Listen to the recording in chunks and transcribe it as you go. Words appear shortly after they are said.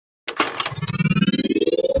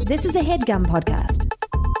This is a HeadGum podcast.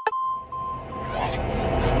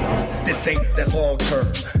 This ain't that long-term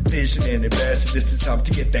vision and invest. This is time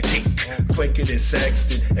to get that cake quicker than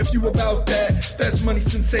Sexton. If you about that, that's money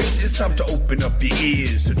sensation. It's time to open up your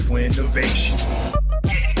ears to Twinnovation.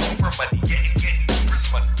 Getting Uber money, getting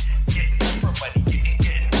Uber's money. Getting Uber money, getting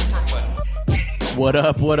Uber money. What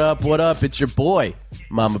up, what up, what up? It's your boy,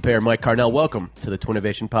 Mama Bear, Mike Carnell. Welcome to the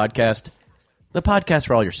Twinnovation Podcast, the podcast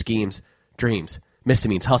for all your schemes, dreams,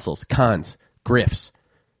 misdemeanors, hustles, cons, grifts.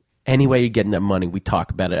 Any way you're getting that money, we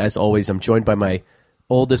talk about it. As always, I'm joined by my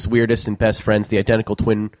oldest, weirdest, and best friends, the identical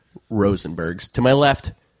twin Rosenbergs. To my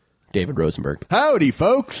left, David Rosenberg. Howdy,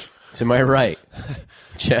 folks. To my right,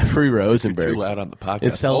 Jeffrey Rosenberg. You're too loud on the podcast.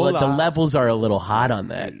 It's the levels are a little hot on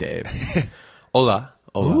that, Dave. Hola.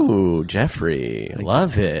 Hola. Ooh, Jeffrey.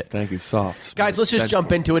 Love it. Thank you, soft. Guys, let's just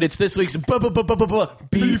jump into it. It's this week's Beef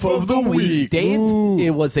of the Week. Dave,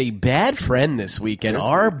 it was a bad friend this week, and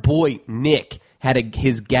our boy Nick had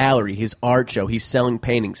his gallery, his art show. He's selling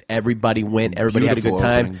paintings. Everybody went. Everybody had a good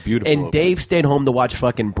time. And Dave stayed home to watch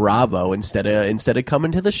fucking Bravo instead of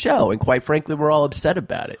coming to the show. And quite frankly, we're all upset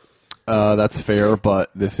about it. That's fair,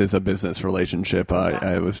 but this is a business relationship.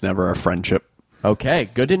 It was never a friendship. Okay,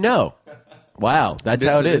 good to know. Wow, that's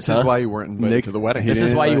how it is. This is why you weren't invited to the wedding. This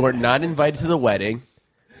is why you were not invited to the wedding.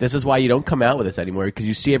 This is why you don't come out with us anymore, because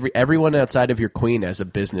you see everyone outside of your queen as a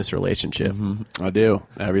business relationship. Mm-hmm. I do.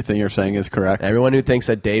 Everything you're saying is correct. Everyone who thinks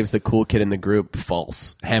that Dave's the cool kid in the group,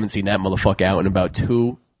 false. Haven't seen that motherfucker out in about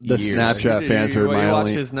 2 years. The Snapchat fans are my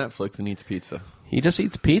only... He watches Netflix and eats pizza. He just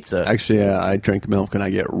eats pizza. Actually, I drink milk and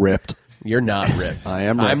I get ripped. You're not ripped. I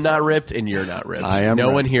am ripped. I'm not ripped, and you're not ripped. I am No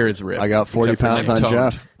ripped. one here is ripped. I got 40 pounds on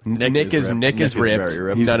Jeff. Nick is ripped. Very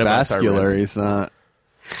ripped. None He's of us are vascular. ripped. He's not...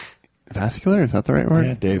 Vascular? Is that the right word?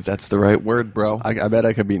 Yeah, Dave, that's the right word, bro. I bet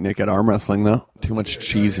I could beat Nick at arm wrestling, though. Too much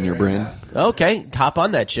cheese in your brain. Okay, hop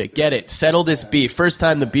on that shit. Get it. Settle this beef. First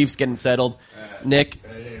time the beef's getting settled. Nick,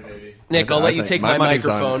 I'll let you take my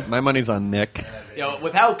microphone. My money's on Nick. Yo,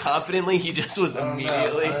 with how confidently he just was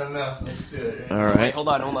immediately. All right. Wait, hold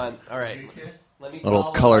on. All right. Let me Little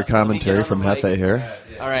follow color up. Let me commentary get on from the mic. Hefe here.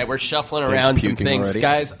 All right, we're shuffling around some puking things. already.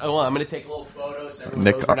 Guys, I'm going to take little photos. Everyone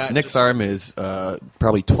knows we're not Nick's just- arm is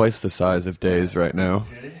probably twice the size of Dave's right now.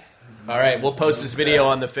 All right, we'll post this video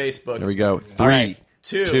on the Facebook. There we go. All 3, right,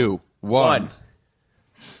 2, 1.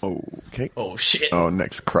 Okay. Oh, shit. Oh,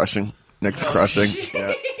 Nick's crushing.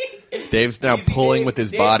 Yeah. Dave's now pulling with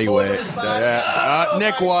his body weight.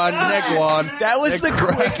 Nick won. That was the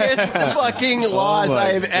quickest fucking loss my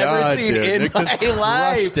I have ever God, seen dude. in Nick my just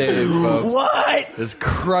life. crushed Dave, folks. What? Just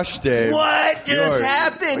crushed Dave. What just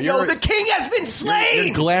happened? Yo, the king has been Your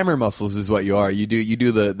slain. glamour muscles is what you are. You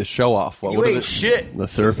do the show off. You ain't shit. The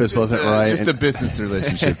surface wasn't right. Just a business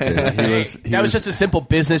relationship. That was just a simple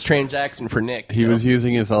business transaction for Nick. He was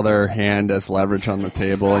using his other hand as leverage on the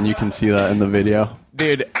table, and you can see that in the video.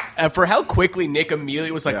 Dude, for how quickly Nick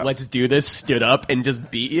immediately was like, let's do this, stood up, and just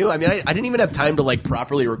beat you. I mean, I didn't even have time to, like,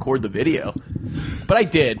 properly record the video. But I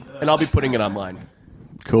did, and I'll be putting it online.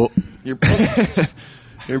 Cool. You're pretty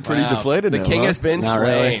Wow. deflated The now, king huh? has been Not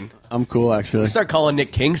slain. really. I'm cool, actually. Start calling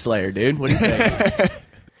Nick Kingslayer, dude. What do you think?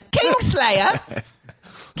 Kingslayer?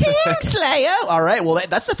 Kingslayer? All right, well,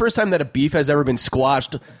 that's the first time that a beef has ever been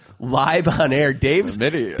squashed live on air. Dave's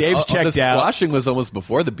checked the out. squashing was almost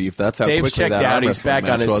before the beef. That's how Dave's quickly checked that out. arm He's wrestling back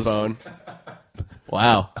on match his was. phone.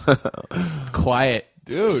 Wow. Quiet.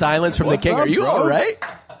 Dude, Silence from the king. Are you all right?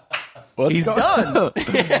 He's done.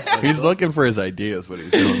 He's looking for his ideas. What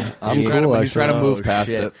he's doing. I'm cool, He's trying to actually. move past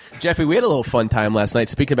Shit. it. Jeffrey, we had a little fun time last night.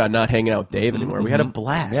 Speaking about not hanging out with Dave anymore, we had a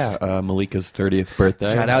blast. Yeah, Malika's 30th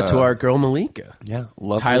birthday. Shout out to our girl Malika. Yeah,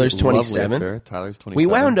 lovely, Tyler's lovely 27. affair. Tyler's 27. We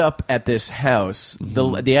wound up at this house,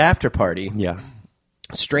 the after party. Yeah.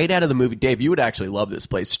 Straight out of the movie, Dave, you would actually love this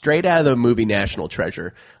place. Straight out of the movie National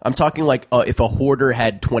Treasure. I'm talking like if a hoarder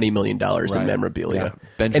had $20 million in memorabilia. Yeah.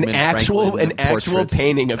 Benjamin an actual Franklin portraits.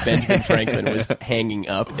 painting of Benjamin Franklin was hanging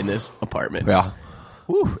up in this apartment. Yeah.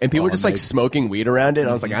 Whew. And people were just like smoking weed around it.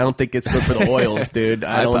 I was like, I don't think it's good for the oils, dude.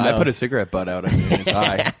 I don't know. I put a cigarette butt out in his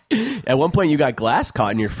eye. At one point, you got glass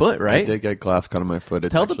caught in your foot, right? I did get glass caught on my foot.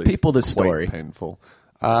 It's Tell the actually people the quite story. Painful.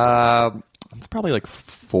 It's probably like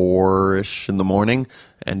 4-ish in the morning,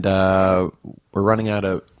 and we're running out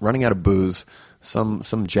of booze.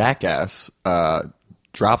 Some jackass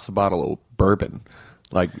drops a bottle of bourbon.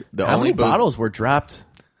 Like How many bottles were dropped?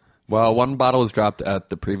 Well, one bottle was dropped at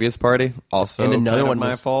the previous party. Also, And another kind of one my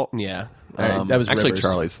was fault. Yeah, that was actually Rivers.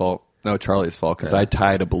 Charlie's fault. No, Charlie's fault because I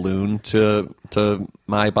tied a balloon to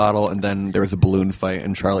my bottle, and then there was a balloon fight,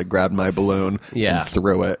 and Charlie grabbed my balloon and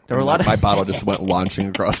threw it. There were a lot of my bottle just went launching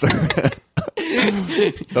across there.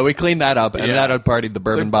 But we cleaned that up, and Yeah. that partied the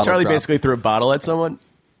bourbon bottle. Charlie drop. basically threw a bottle at someone.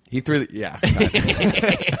 He threw the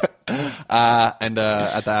and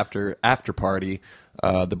at the after party,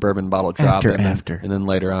 the bourbon bottle dropped. After. And then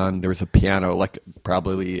later on, there was a piano, like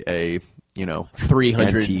probably a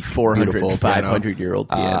 300, antique, 400, beautiful 500-year-old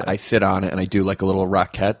piano. I sit on it and I do like a little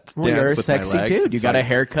roquette. Well, dance you're a with sexy my legs. dude. You It's got a like-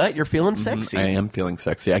 haircut. You're feeling sexy. I am feeling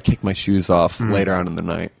sexy. I kick my shoes off later on in the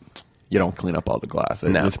night. You don't clean up all the glass.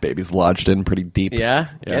 No. This baby's lodged in pretty deep. Yeah?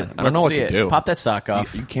 Yeah. Get- I don't know let's what see to it. do. Pop that sock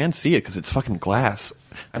off. You can't see it because it's fucking glass.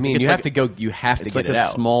 I mean, it's you like- have to go. You have to It's get like it a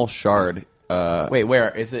out. small shard. Wait,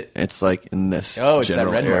 where is it? It's like in this Oh, it's that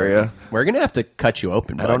general red area. area. We're gonna have to cut you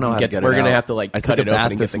open. I don't know bud, how and to get We're it gonna out. have to like I cut took it a open bath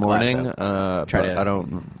and get this the glass morning, out. Try but to- I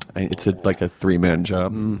don't. It's like a 3-man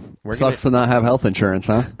job. We're Sucks to not have health insurance,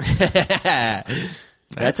 huh?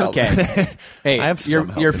 That's okay. Hey, I have your some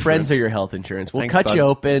health friends insurance. are your health insurance. We'll Thanks, cut bud. you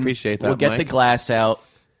open. Appreciate that, We'll get the Mike. glass out.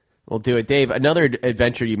 We'll do it, Dave. Another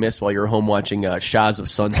adventure you missed while you were home watching Shahs of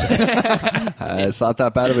Sunset. It's not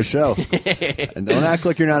that bad of a show. And don't act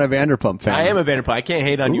like you're not a Vanderpump fan. I am a Vanderpump. I can't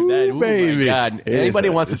hate on you. Ooh, Ooh, baby. My God. It Anybody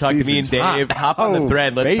is wants to talk to me and season's Dave, hot. hop on the Oh,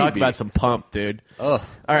 thread. Let's talk baby. about some pump, dude. All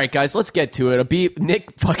right, guys, let's get to it. It'll be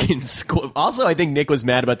Nick fucking. Also, I think Nick was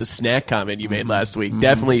mad about the snack comment you made last week.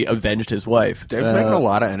 Definitely avenged his wife. Dave's making a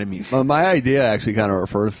lot of enemies. Well, my idea actually kind of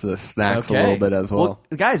refers to the snacks a little bit as well.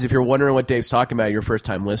 Guys, if you're wondering what Dave's talking about your first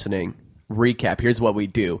time listening, recap. Here's what we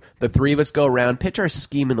do. The three of us go around, pitch our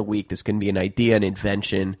scheme of the week. This can be an idea, an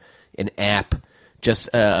invention, an app, just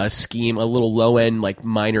a scheme, a little low-end, like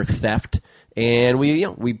minor theft. And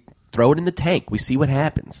we throw it in the tank. We see what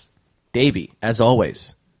happens. Davey, as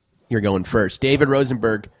always, you're going first. David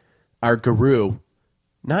Rosenberg, our guru,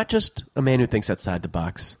 not just a man who thinks outside the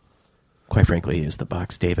box. Quite frankly, he is the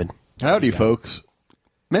box. David. Howdy, folks.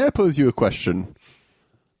 May I pose you a question?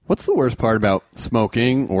 What's the worst part about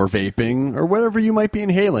smoking or vaping or whatever you might be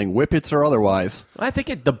inhaling, whippets or otherwise? I think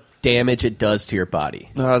the damage it does to your body.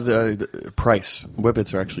 The price.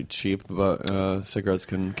 Whippets are actually cheap, but cigarettes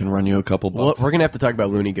can run you a couple Well, bucks. we're going to have to talk about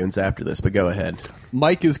Looney Goons after this, but go ahead.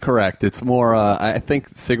 Mike is correct. It's more, I think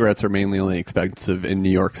cigarettes are mainly only expensive in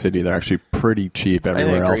New York City. They're actually pretty cheap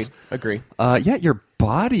everywhere else. Agree. Yeah, your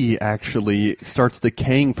body actually starts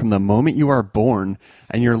decaying from the moment you are born,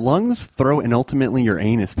 and your lungs, throat, and ultimately your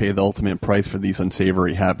anus pay the ultimate price for these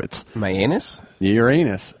unsavory habits. My anus? Your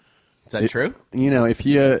anus. Is that true? You know, if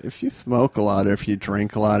you smoke a lot, or if you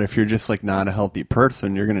drink a lot, if you're just like not a healthy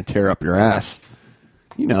person, you're going to tear up your ass.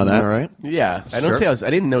 You know that, All right. Yeah. I don't Sure. say I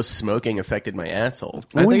didn't know smoking affected my asshole.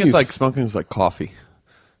 I When think you it's like s- smoking is like coffee.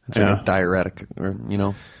 It's Yeah. like a diuretic, or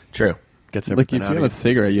True. gets Like everything if out you of have a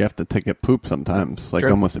cigarette, you have to take a poop sometimes, like Sure.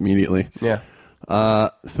 almost immediately. Yeah.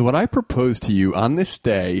 So what I propose to you on this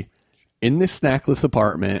day, in this snackless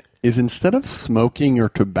apartment, is instead of smoking or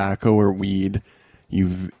tobacco or weed, you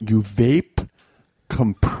vape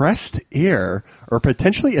compressed air or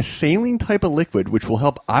potentially a saline type of liquid, which will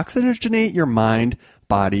help oxygenate your mind,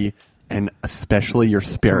 body, and especially your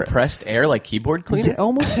spirit. Compressed air like keyboard cleaner? Yeah,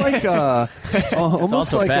 almost like almost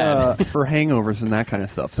also like bad. for hangovers and that kind of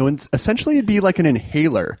stuff. So essentially, it'd be like an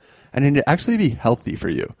inhaler, and it'd actually be healthy for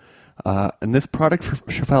you. And this product He's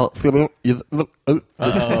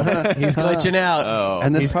glitching out.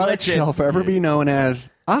 and this He's product glitching. shall forever be known as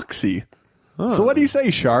Oxy. So what do you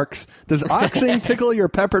say, sharks? Does oxing tickle your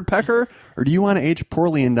peppered pecker, or do you want to age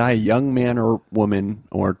poorly and die a young man or woman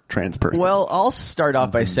or trans person? Well, I'll start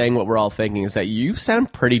off by saying what we're all thinking is that you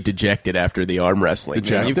sound pretty dejected after the arm wrestling. Man.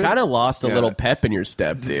 Dejected? You've kind of lost a Yeah. little pep in your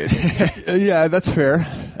step, dude. Yeah, that's fair.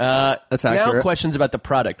 That's Now accurate. questions about the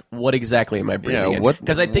product. What exactly am I breathing in? what-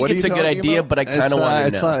 Because I think what are it's a you good talking idea, about? but I kind of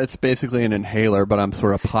want to know. It's basically an inhaler, but I'm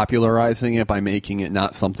sort of popularizing it by making it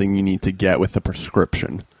not something you need to get with a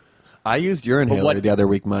prescription. I used your inhaler what- the other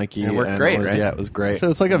week, Mikey. It worked and great, it was, right? Yeah, it was great. So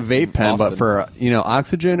it's like a vape pen, but Austin. for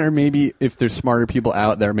oxygen, or maybe if there's smarter people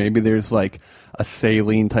out there, maybe there's like a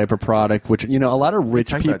saline type of product, which a lot of rich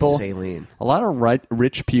talking about people, saline. a lot of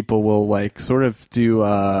rich people will like sort of do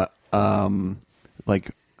like.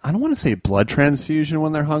 I don't want to say blood transfusion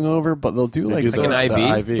when they're hungover, but they'll do like do Like an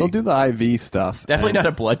the IV? They'll do the IV stuff. Definitely not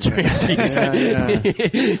a blood transfusion.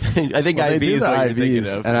 I think Well, they IV do is the what you're thinking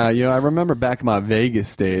IVs, of. and I remember back in my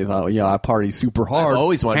Vegas days. I party super hard. I've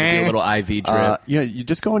always wanted to be a little IV drip. You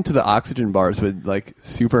just go into the oxygen bars would like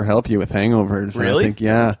super help you with hangovers. And Really? I think,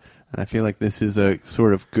 yeah. And I feel like this is a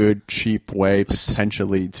sort of good, cheap way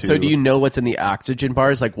potentially to. So do you know what's in the oxygen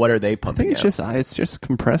bars? Like, what are they I pumping think it's just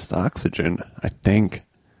compressed oxygen. I think.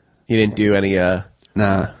 You didn't do any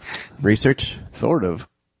Nah, research? sort of.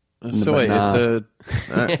 So wait, it's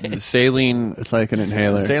a saline. It's like an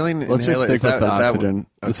inhaler. Saline Let's inhaler, just stick with the oxygen.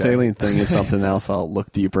 The okay. saline thing is something else. I'll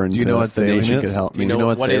look deeper into. Do you know what if Nation saline is? could help Do me. you know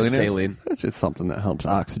what saline is saline? It's just something that helps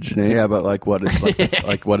oxygenate. Yeah, but like what is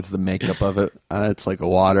like what is the makeup of it? It's like a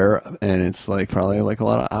water, and it's like probably like a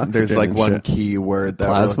lot of oxygen. There's like and one shit. key word that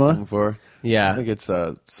Plasma? we're looking for. Yeah. I think it's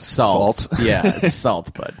Salt. Yeah, it's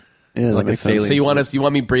salt, bud. Yeah, like that a makes sense. saline. So you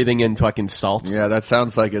want me breathing in fucking salt? Yeah, that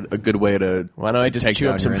sounds like a good way to. Why don't I just take chew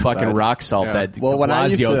down up some your fucking insides. rock salt Yeah. that Well, when I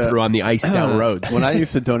used Blasio to- threw on the ice down roads? When I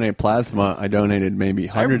used to donate plasma, I donated maybe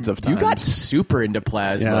hundreds of times. You got super into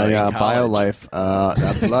plasma. yeah, in college.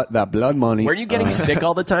 BioLife, that blood money. Weren't you getting sick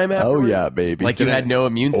all the time after? Oh yeah, baby. Like you had no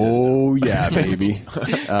immune system. Oh yeah, baby.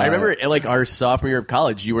 I remember like our sophomore year of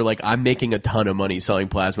college, you were like, I'm making a ton of money selling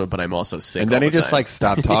plasma, but I'm also sick. And then all he the just time. like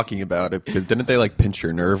stopped talking about it because didn't they like pinch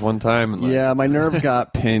your nerve one time? And, like, Yeah, my nerve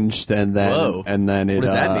got pinched, and then Whoa. and then it. What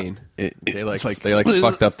does that mean? they like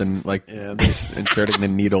fucked up and like just inserting the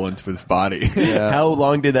needle into his body. How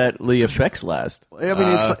long did the effects last? I mean,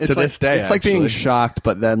 it's to like, this day, it's like being actually. shocked,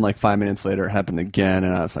 but then like 5 minutes later, it happened again,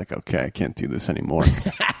 and I was like, okay, I can't do this anymore.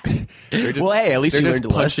 Well, hey, at least They're you just learned a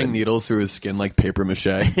punching lesson. needles through his skin like paper mache.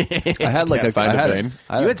 I had like Can't find a I vein.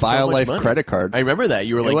 had You a had so much BioLife money. credit card. I remember that.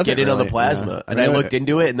 You were like, wasn't get in on the really, plasma. yeah. And I I mean, looked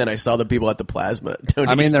into it, and then I saw the people at the plasma donations.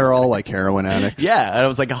 I mean, they're all like heroin addicts. Yeah, and I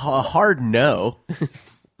was like, a hard no.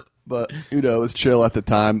 But, it was chill at the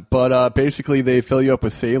time. But basically, they fill you up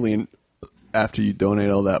with saline after you donate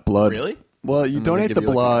all that blood. Really? Well, you And then they donate give the you,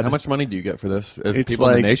 like, blood. how much money do you get for this? If It's people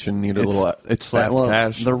in the nation need a little it's fast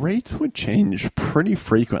cash. The rates would change pretty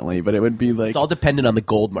frequently, but it would be like It's all dependent on the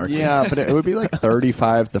gold market. yeah, but it would be like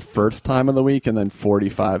 35 the first time of the week, and then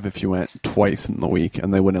 45 if you went twice in the week,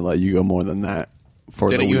 and they wouldn't let you go more than that. For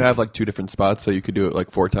Didn't the you week. have like 2 different spots so you could do it like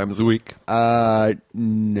 4 times a week?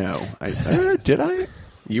 No, did I?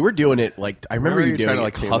 You were doing it like I remember you you doing trying to it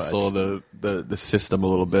like too hustle much. the system a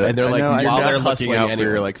little bit, And they're like, know, you're while not they're looking hustling out for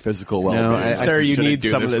anyone. your like physical well-being. I- Sir, you shouldn't need do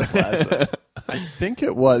some of this plasma. I think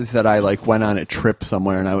it was that I like went on a trip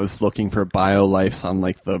somewhere, and I was looking for BioLifes on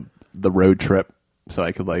like the road trip, so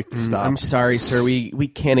I could like stop. I'm sorry, sir. We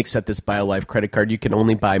can't accept this BioLife credit card. You can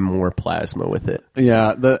only buy more plasma with it.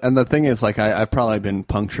 Yeah, the thing is, like, I've probably been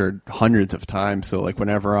punctured hundreds of times. So, like,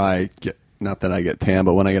 whenever I get, not that I get tan,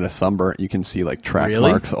 but when I get a sunburn, you can see like track Really?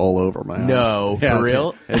 marks all over my No, eyes. for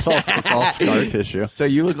real? It's all scar tissue. So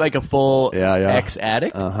you look like a full Yeah.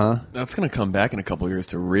 ex-addict? That's gonna come back in a couple years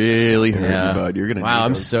to really hurt you, bud. You're gonna. Wow, need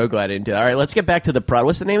I'm those. so glad I didn't do that. All right, let's get back to the product.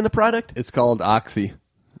 What's the name of the product? It's called Oxy.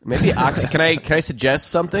 Maybe Oxy. Can I suggest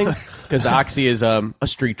something? Because Oxy is a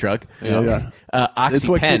street drug. Yeah. It's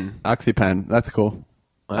what OxyPen. OxyPen. That's cool.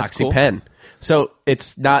 OxyPen. So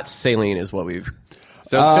it's not saline, is what we've.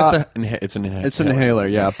 So it's just it's an inhaler. It's an inhaler,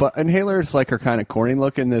 yeah. But inhalers like are kind of corny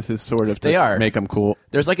looking. This is sort of to They are. make them cool.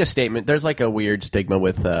 There's like a statement. There's like a weird stigma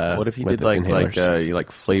with. What if you with did like inhalers. you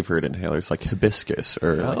like flavored inhalers, like hibiscus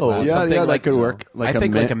or Oh, Yeah, something yeah, that like, could work. Like I a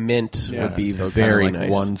think mint. like a mint would be so very kinda like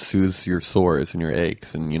nice. one soothes your sores and your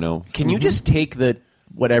aches, and Can you just take the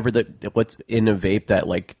whatever what's in a vape that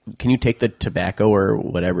like? Can you take the tobacco or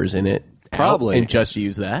whatever's in it out Probably. and just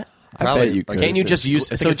use that? I bet you could. Can't you just use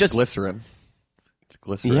I think so it's just glycerin? It's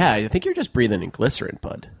glycerin. Yeah, I think you're just breathing in glycerin,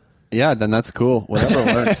 bud. Yeah, then that's cool. Whatever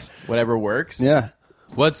works. Whatever works. Yeah.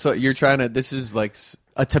 What? So you're trying to? This is like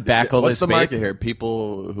A tobacco-less What's the market vape. here?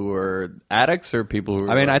 People who are addicts or people who?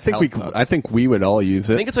 Are I mean, like I think we would all use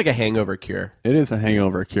I it. think it's like a hangover cure. It is a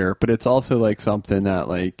hangover cure, but it's also like something that,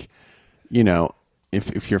 like, you know,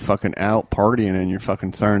 if you're fucking out partying and you're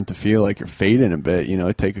fucking starting to feel like you're fading a bit, you know,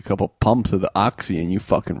 take a couple pumps of the Oxy and you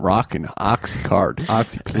fucking rocking Oxy card.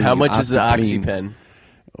 OxyClean. How much is the OxyClean.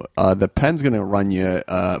 OxyPen? The pen's going to run you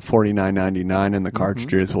 $49.99, and the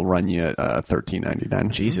cartridges will run you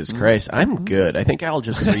 $13.99. Jesus Christ, I'm good. I think I'll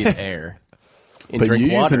just breathe air and But drink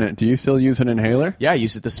you water. using it? Do you still use an inhaler? Yeah, I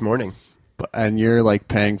used it this morning. And you're like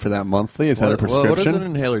paying for that monthly? Is that a What prescription? does an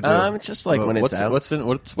inhaler do? It's just like when it's what's out.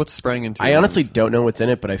 What's spraying into? I your honestly lungs? don't know what's in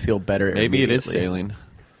it, but I feel better. Maybe it is immediately. saline.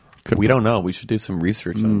 We don't know. We should do some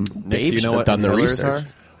research on. Nick, Dave do you should know have what done the inhalers research. are?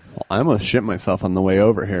 Well, I almost shit myself on the way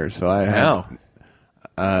over here, so I had... How?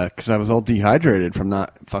 Because I was all dehydrated from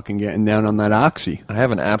not fucking getting down on that Oxy. I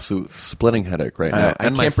have an absolute splitting headache right now. I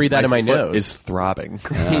and can't breathe out of my foot nose. Is throbbing.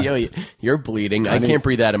 Yo, you're bleeding. I can't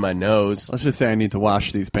breathe out of my nose. Let's just say I need to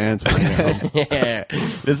wash these pants when I get home. Yeah.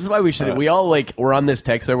 This is why we should. We all like. We're on this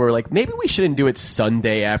text where we're like, maybe we shouldn't do it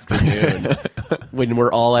Sunday afternoon when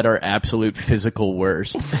we're all at our absolute physical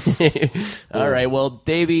worst. All right. Well,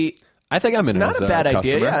 Davey, I think I'm in. not as a bad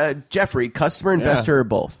idea. customer. Yeah, Jeffrey, customer, investor, or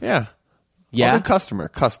both. Yeah. Yeah? Oh, customer.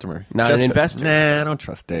 Not an investor? Nah, I don't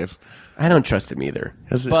trust Dave. I don't trust him either.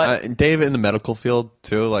 But Dave in the medical field,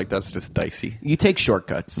 too, like, that's just dicey. you take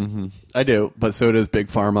shortcuts. Mm-hmm. I do, but so does Big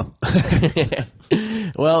Pharma.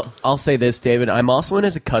 Well, I'll say this, David. I'm also in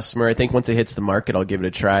as a customer. I think once it hits the market, I'll give it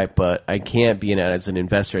a try, but I can't be in it as an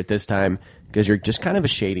investor at this time because you're just kind of a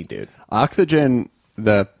shady dude. Oxygen,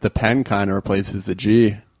 the pen kind of replaces the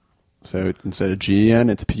G. So instead of GEN,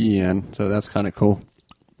 it's PEN. So that's kind of cool.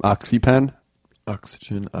 OxyPen.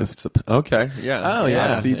 Oxygen. Okay, yeah. Oh,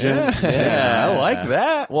 yeah. Oxygen. Yeah, I like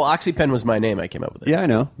that. Well, OxyPen was my name. I came up with it. Yeah, I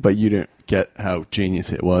know. But you didn't get how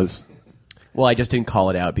genius it was. Well, I just didn't call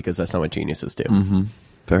it out because that's not what geniuses do. Mm-hmm.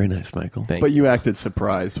 Very nice, Michael. Thank But you. you acted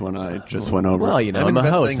surprised when I just went over. Well, I'm a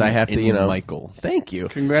host. I have to, Michael. Thank you.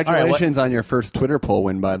 Congratulations on your first Twitter poll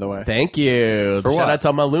win, by the way. Thank you. For Shout what? out to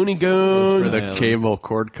all my Looney Goons. For the cable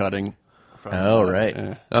cord cutting. Oh,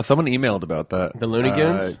 right. Someone emailed about that. The Looney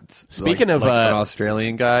Goons? It's Speaking of, an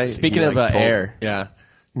Australian guy. speaking he, of, told- air. Yeah.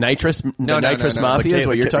 Nitrous Nitrous Mafia is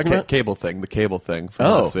what you're talking about? The cable thing from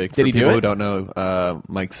Oh, last week. did For he do people it? who don't know,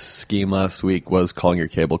 Mike's scheme last week was calling your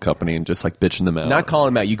cable company and just like bitching them out. Not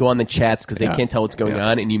calling them out. You go on the chats because they Yeah. can't tell what's going Yeah.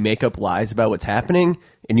 on, and you make up lies about what's happening,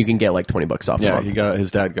 and you can get like $20 off. Yeah, a month.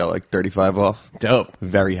 his dad got like 35 off. Dope.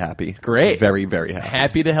 Very happy. Great. Very, very happy.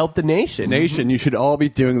 Happy to help the nation. Nation, you should all be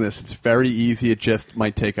doing this. It's very easy. It just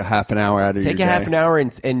might take a half an hour out of your Take day. a half an hour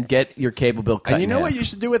and get your cable bill cut. And you know what you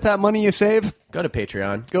should do with that money you save? Go to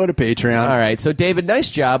Patreon. Go to Patreon. All right. So, David, nice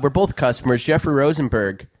job. We're both customers. Jeffrey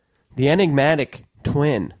Rosenberg, the enigmatic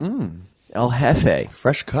twin. El Jefe.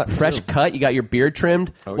 Fresh cut. Fresh too. cut. You got your beard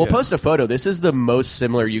trimmed. Oh, We'll yeah. post a photo. This is the most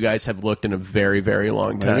similar you guys have looked in a very, very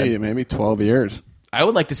long time. Maybe 12 years. I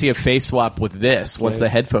would like to see a face swap with this once the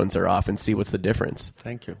headphones are off and see what's the difference.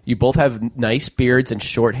 Thank you. You both have nice beards and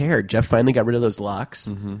short hair. Jeff finally got rid of those locks.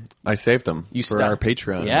 I saved them You for stuck- our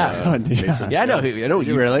Patreon. Yeah. Patreon. Yeah, I know. I know.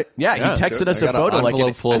 You really? Yeah, Yeah, you texted dude, us I a got photo an like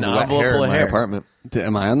envelope full of an wet envelope hair full in of my hair. apartment.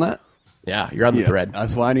 Am I on that? Yeah, you're on the thread.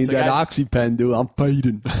 That's why I need So that guys- OxyPen, dude. I'm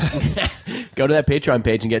fighting. Go to that Patreon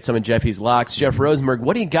page and get some of Jeffy's locks. Jeff Rosenberg,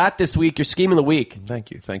 what do you got this week? Your scheme of the week.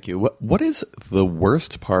 Thank you. What is the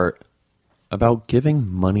worst part about giving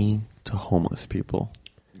money to homeless people?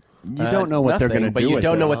 You don't know what they're nothing, going to but do you with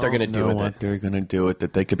don't it. know what they're going to do know with what it. they're going to do with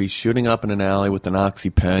it. They could be shooting up in an alley with an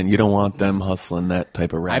oxypen. You don't want them hustling that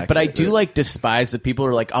type of racket. But I do like despise that people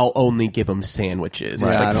are like, I'll only give them sandwiches. Yeah,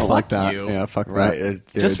 It's like, I don't fuck like that. you. Yeah, fuck right.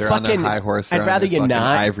 that. They're on their fucking- high horse. I'd They're on rather their you fucking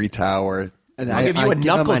not. ivory tower. I'll give you a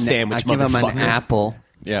knuckle sandwich, I give them an motherfucker. apple.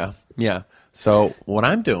 Yeah. So what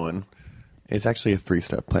I'm doing is actually a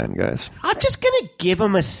 3-step plan, guys. I'm just going to give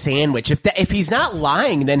him a sandwich. If he's not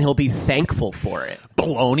lying, then he'll be thankful for it.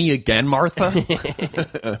 Baloney again, Martha.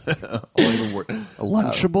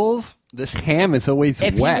 Lunchables? This ham is always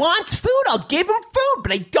If wet. he wants food, I'll give him food,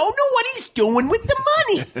 but I don't know what he's doing with the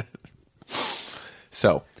money.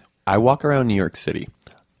 So I walk around New York City.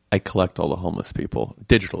 I collect all the homeless people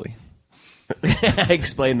digitally.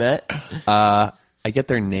 Explain that. I get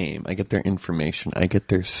their name. I get their information. I get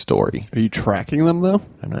their story. Are you tracking them, though?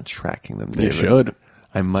 I'm not tracking them. You David. should.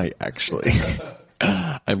 I might actually.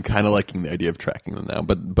 I'm kind of liking the idea of tracking them now.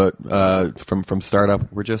 But from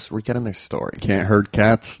startup, we're getting their story. Can't herd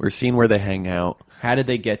cats. We're seeing where they hang out. How did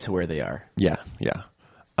they get to where they are? Yeah.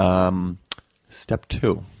 Step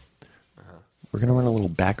 2. We're gonna run a little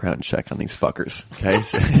background check on these fuckers. Okay.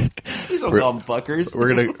 These don't call them fuckers. We're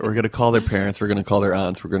gonna call their parents. We're gonna call their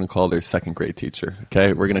aunts. We're gonna call their second grade teacher.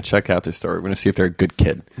 Okay. We're gonna check out their story. We're gonna see if they're a good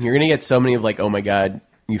kid. You're going to get so many of like, oh my God,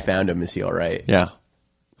 you found him. Is he all right? Yeah.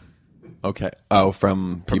 Okay. Oh,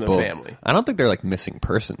 from From the people. family. I don't think they're like missing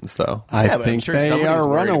persons though. I Yeah, but I'm think sure they somebody's are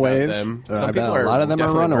worried about runaways. them. I Some bet people a lot of them are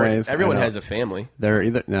definitely worried. runaways. Everyone I know. has a family. They're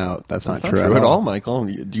either no, that's not Not true, true at all, Michael.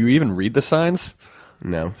 Do you even read the signs?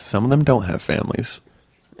 No. Some of them don't have families.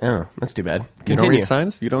 Oh, that's too bad. You don't Continue. read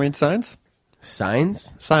signs? You don't read signs? Signs?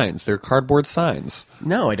 Signs. They're cardboard signs.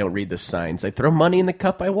 No, I don't read the signs. I throw money in the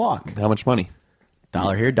cup. I walk. How much money?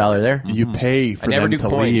 $1 here, $1 there. You pay for I never them do to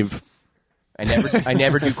coins. leave. I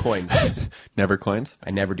never do coins. Never coins? I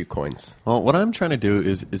never do coins. Well, what I'm trying to do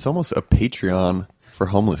is it's almost a Patreon for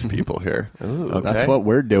homeless people here. Ooh, okay? That's what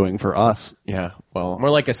we're doing for us. Yeah. Well, More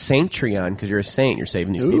like a Saintreon because you're a saint. You're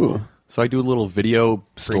saving these people. Ooh. so I do a little video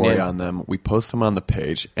story name. on them. We post them on the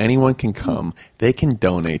page. Anyone can come. They can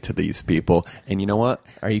donate to these people. And you know what?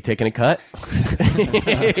 Are you taking a cut?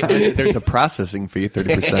 There's a processing fee,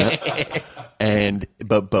 30%.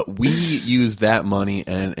 But we use that money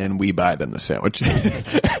and we buy them the sandwich.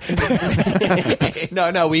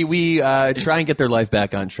 No, we try and get their life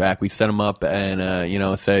back on track. We set them up and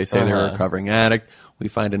say they're a recovering addict. We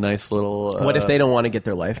find a nice little. What if they don't want to get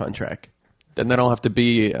their life on track? Then they don't have to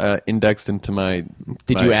be indexed into my.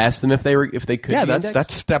 Did you ask them if they could? Yeah, be that's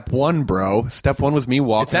indexed? step one, bro. Step one was me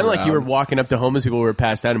walking. It sounded like you were around. walking up to homeless people who were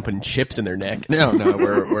passed out and putting chips in their neck. No,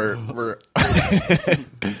 we're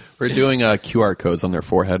we're doing QR codes on their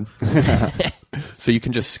forehead, so you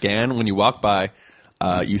can just scan when you walk by.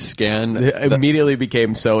 You scan. It immediately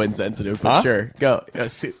became so insensitive. For Huh? sure, go.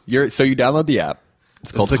 So you download the app.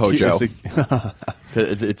 It's called Hojo.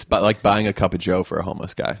 It's like buying a cup of Joe for a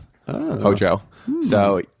homeless guy. Hojo.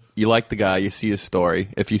 So you like the guy, you see his story.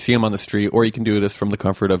 If you see him on the street, or you can do this from the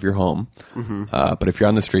comfort of your home. But if you're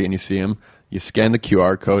on the street and you see him, you scan the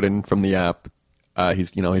QR code in from the app.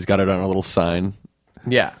 He's got it on a little sign.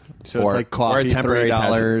 Yeah. So Or- it's like or a coffee, temporary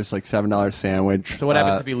 $30, like $7 sandwich. So what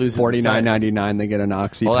happens if he loses the sign? $49.99. They get an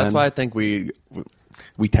oxy. Well, that's pen. why I think we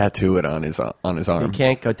tattoo it on his You arm.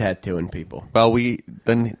 can't go tattooing people. Well,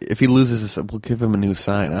 then if he loses this, we'll give him a new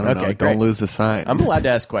sign. I don't know. Okay, Don't great. lose the sign. I'm allowed to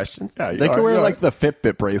ask questions. Yeah, They could wear like the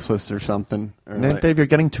Fitbit bracelets or something. Or like- Dave, you're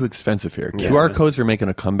getting too expensive here. Yeah. QR codes are making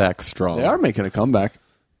a comeback strong. they are making a comeback.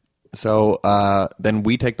 So then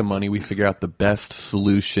we take the money, we figure out the best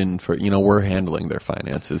solution for, we're handling their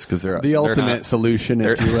finances because The ultimate solution,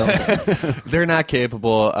 if you will. they're not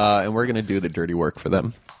capable, and we're going to do the dirty work for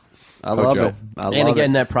them. I love Hojo. it. And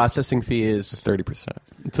again, that processing fee is 30%.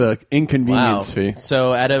 It's an inconvenience fee.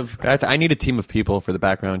 So out of I need a team of people for the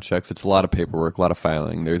background checks. It's a lot of paperwork, a lot of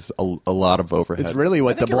filing. There's a lot of overhead. It's really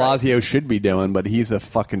what de think you're right. Blasio should be doing, but he's a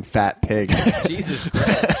fucking fat pig. Jesus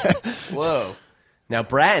Christ. Whoa. Now,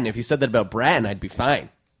 Bratton, if you said that about Bratton, I'd be fine.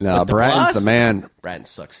 No, But the Bratton's boss? the man. Bratton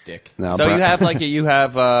sucks dick. No, So you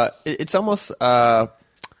have it's almost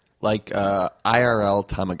like IRL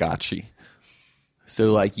Tamagotchi.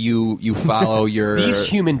 So like you follow your These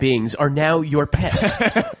human beings are now your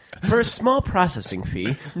pets. For a small processing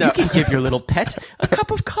fee, you can give your little pet a cup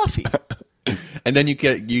of coffee. and then you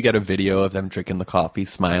get a video of them drinking the coffee,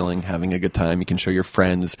 smiling, having a good time. You can show your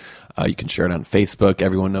friends. You can share it on Facebook.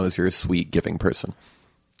 Everyone knows you're a sweet, giving person.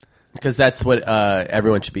 Because that's what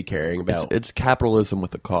everyone should be caring about. It's capitalism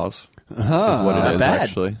with a cause. Is what it Not is, bad.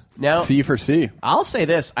 actually. Now, C for C. I'll say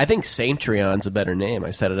this. I think Saintrion's a better name.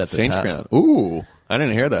 I said it at the top. Saint Ooh, I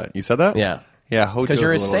didn't hear that. You said that? Yeah. Yeah, Hojo's 'Cause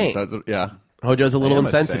you're a little saint. Yeah. Hojo's a little I am a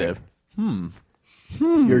insensitive.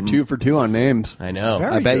 You're 2 for 2 on names. I know.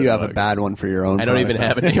 Very I bet good, you have Doug. a bad one for your own. I don't even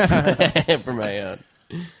product. have a name for my own.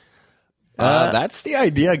 That's the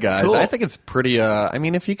idea, guys. Cool. I think it's pretty. I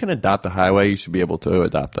mean, if you can adopt a highway, you should be able to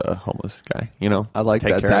adopt a homeless guy. I like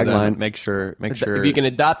Take that care of them, tagline. Make sure. If you can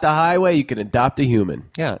adopt a highway, you can adopt a human.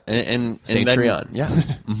 Yeah, and Saint then, Trion. Yeah,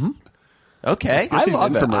 Okay. I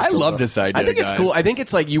love this idea. I think it's guys. cool. I think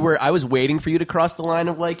it's like I was waiting for you to cross the line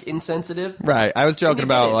of like insensitive. Right. I was joking You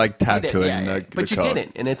about didn't. like You didn't. tattooing, Yeah, yeah. the But you code.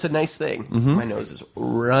 didn't, and it's a nice thing. My nose is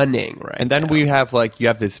running right And then now. we have you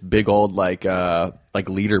have this big old like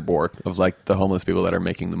leaderboard of like the homeless people that are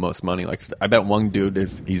making the most money. Like I bet one dude,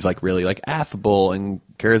 if he's like really like affable and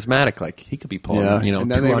charismatic, like he could be pulling Yeah. and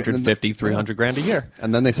then 250, 300 grand a year.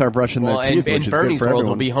 And then they start brushing Well, their teeth, and which is good Bernie's for world everyone.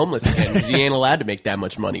 will be homeless again because you ain't allowed to make that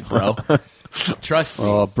much money, bro. Trust me.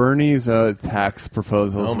 Well, Bernie's tax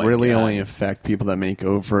proposals Oh my really God. only affect people that make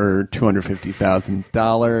over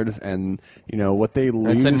 $250,000, and what they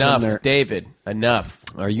lose. That's enough, in their, David. Enough.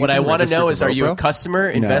 Are you what I even want to know registered is, to are vote, you bro? a customer,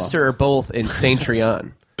 investor, or both in Saint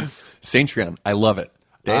Trion? Saint Trion, I love it.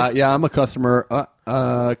 Dave? yeah, I'm a customer.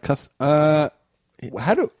 How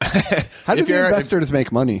do If the you're- investors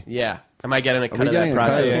make money? Yeah. Am I getting a cut we of that getting a cut?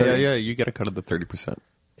 process? yeah. You get a cut of the 30%.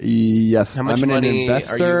 Yes, How much I'm an money are you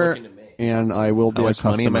investor, looking to make? and I will be How a much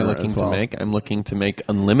customer money am I as looking well. to make? I'm looking to make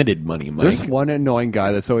unlimited money, Mike. There's one annoying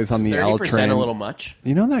guy that's always on the L 30% train. a little much?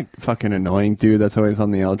 You know that fucking annoying dude that's always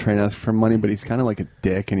on the L train asking for money, but he's kind of like a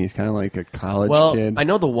dick, and he's kind of like a college Well, kid. I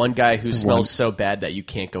know the one guy who smells so bad that you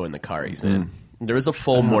can't go in the car he's in. There was a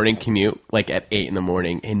full morning commute, like at 8 in the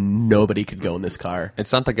morning, and nobody could go in this car.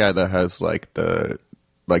 It's not the guy that has like the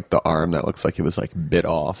arm that looks like it was like bit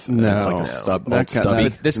off. And No. it's like a No. stub, That old guy- stubby.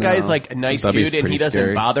 that- This guy is No. like a nice Stubby's dude, and he pretty doesn't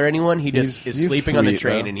scary. bother anyone. He just is he's sleeping on the sweet,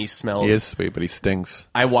 train, though. and he smells. He is sweet, but he stinks.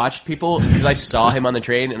 I watched people because I saw him on the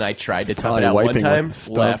train, and I tried to tough Probably it out one wiping time. with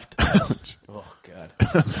stub. Left. Oh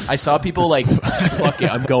god! I saw people like, "Fuck it,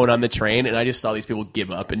 I'm going on the train," and I just saw these people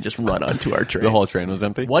give up and just run onto our train. The whole train was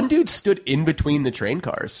empty. One dude stood in between the train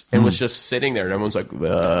cars and was just sitting there, and everyone's like, it's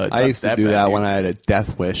I not used to do bad, that dude. when I had a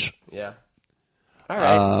death wish. Yeah. All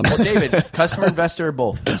right. Well, David, customer, investor, or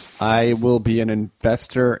both? I will be an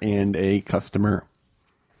investor and a customer.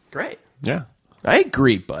 Great. Yeah. I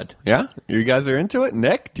agree, bud. Yeah? You guys are into it?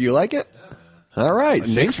 Nick, do you like it? All right.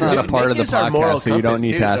 Nick's not a part of the Nick is our moral podcast, so you don't compass,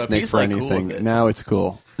 need too, to so ask if Nick he's, for like, cool anything. with it. Now it's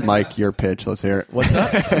cool. Mike, your pitch. Let's hear it. What's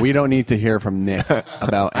up? We don't need to hear from Nick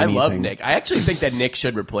about I anything. love Nick. I actually think that Nick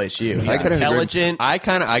should replace you. He's couldn't agree. intelligent. I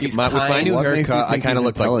kind of, he's with my kind. new What makes you haircut, I think kind of he's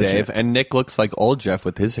look like intelligent? Dave, and Nick looks like old Jeff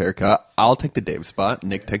with his haircut. I'll take the Dave spot.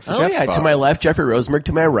 Nick takes the Oh Jeff yeah, spot. to my left, Jeffrey Rosenberg.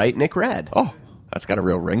 To my right, Nick Rad. Oh, that's got a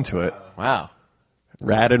real ring to it. Wow.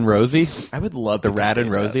 Rad and Rosie, I would love the to Rad and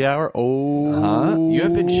complete Rosie hour. Oh, that. You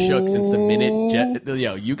have been shook since the minute.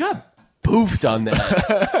 You got boofed on that.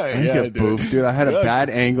 I get boofed, dude. I had a bad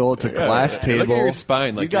angle. It's a glass Look table. at your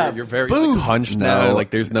spine. Like got you're very boofed. like, hunched No. now.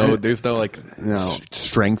 Like there's no like No.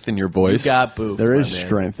 strength in your You voice. got boofed. There is my man.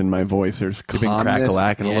 strength in my voice. There's You've been calmness.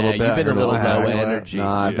 crack-a-lacking a Yeah, little bit. you've been a little I have. low energy.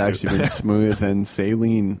 Nah, I've actually been smooth and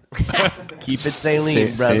saline. Keep it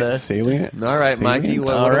saline, brother. Salient? All right, Salient? Mikey.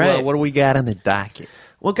 All right. What do we got on the docket?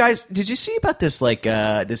 Well, guys, did you see about this? Like,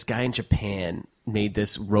 this guy in Japan made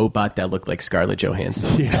this robot that looked like Scarlett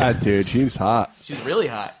Johansson. Yeah, dude. She's hot. She's really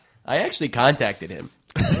hot. I actually contacted him.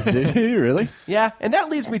 Did he really? Yeah, and that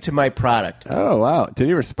leads me to my product. Oh, wow. Did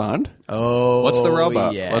he respond? Oh, What's the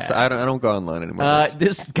robot? Yeah. I don't go online anymore.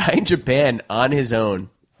 This guy in Japan on his own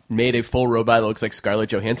made a full robot that looks like Scarlett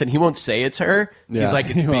Johansson. He won't say it's her. Yeah, He's like,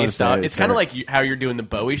 it's he won't based say off. it's It's kind of her. like how you're doing the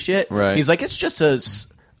Bowie shit. Right. He's like, it's just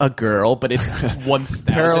a girl, but it's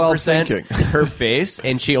 1,000% thinking. her face,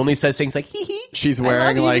 and she only says things like hee hee. She's I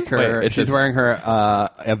wearing love like you. her. Wait, it's she's just- wearing her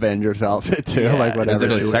Avengers outfit too. Yeah, like Is whatever. it a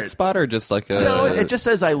really she- sex spot or just like a? No, it just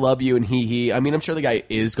says I love you and hee hee. I mean, I'm sure the guy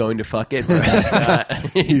is going to fuck it. But that's not.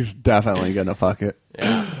 He's definitely gonna fuck it. all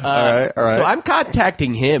right. So I'm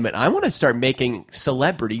contacting him, and I want to start making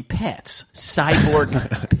celebrity pets, cyborg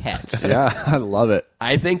pets. Yeah, I love it.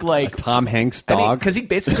 I think like Tom Hanks dog. because he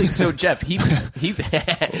basically Jeff he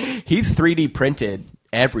 3D printed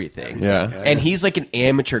everything. Yeah. And he's like an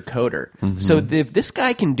amateur coder. So if this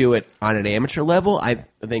guy can do it on an amateur level, I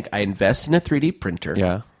think I invest in a 3D printer.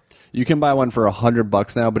 Yeah. You can buy one for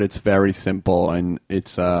 $100 now, but it's very simple and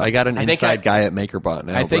it's. I got an I think inside guy at MakerBot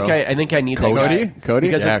now. I think bro. I think I need that Cody? guy. Cody?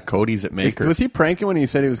 Because Yeah, Cody's at Maker. Was he pranking when he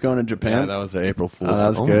said he was going to Japan? Yeah, that was an April Fool's. Oh,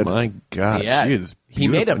 that was good. My God, Yeah. she is. He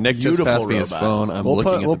made a beautiful. Nick just beautiful passed me his robot. phone. I'm We'll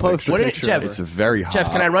looking put- at we'll the post picture. What did picture. Jeff? It's very hot. Jeff,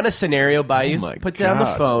 can I run a scenario by you? Oh my Put down the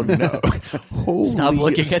God. phone. No. Stop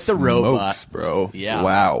looking at the robot. Smokes, bro. Yeah.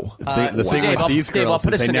 Wow. The Well, thing Dave, with I'll- these Dave, I'll girls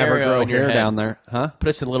put is a they never scenario grow in your hair head. down there, huh? Put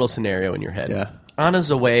us in a little scenario in your head. Yeah.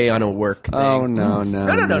 Anna's away on a work thing. Oh no.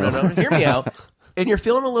 No. Hear me out. And you're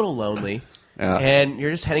feeling a little lonely, Yeah. and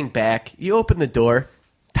you're just heading back. You open the door.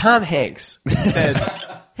 Tom Hanks says,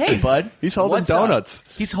 "Hey, bud." He's holding what's up?" donuts.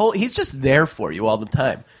 He's just there for you all the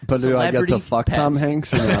time. But do I get Celebrity to fuck pets. Tom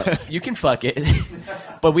Hanks or not? You can fuck it,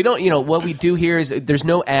 but we don't. What we do here is there's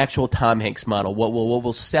no actual Tom Hanks model. What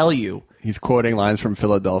we'll sell you. He's quoting lines from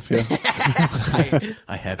Philadelphia.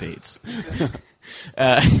 I have AIDS.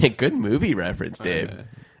 Good movie reference, Dave.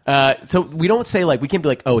 So we don't say we can't be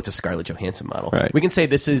like, oh, it's a Scarlett Johansson model. Right. We can say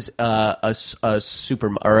this is a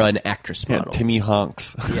super or an actress Yeah, model. Timmy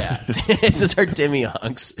Honks. Yeah, this is our Timmy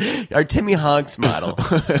Honks model.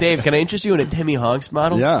 Dave, can I interest you in a Timmy Honks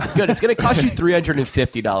model? Yeah. Good. It's going to cost you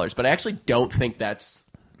 $350, but I actually don't think that's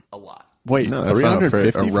a lot. Wait, No, that's not a $350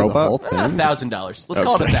 fair- for a the robot? whole thing? $1,000. Let's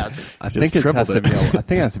call it Okay. 1,000. I Just think it has tripled to it. be. I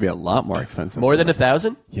think it has to be a lot more expensive. More than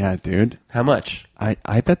 1,000? Yeah, dude. How much? I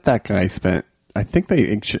bet that guy spent. I think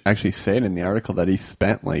they actually say it in the article that he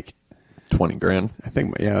spent like 20 grand. I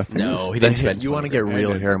think he No, he didn't spend. You want to 20 get grand.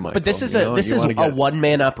 real hair, Michael. But this is you know? this You is wanna a get-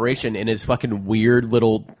 one-man operation in his fucking weird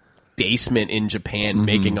little basement in Japan,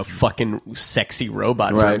 making a fucking sexy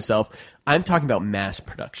robot for Right. himself. I'm talking about mass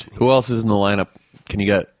production. Who else is in the lineup? Can you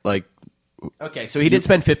get Okay, so he did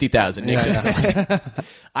spend 50,000.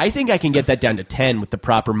 I think I can get that down to 10 with the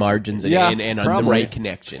proper margins and, and on the probably. right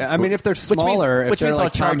connections. I mean, if they're Which means- smaller, which if they're means I'll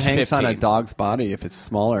like Tom charge Hanks on a 15. dog's body, if it's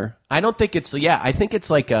smaller, I don't think it's I think it's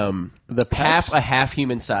like The half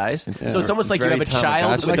human size. So it's almost like you very have a Tom child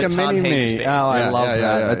Hanks. with like a a Tom mini Hanks me. face. Oh, I Yeah, love yeah,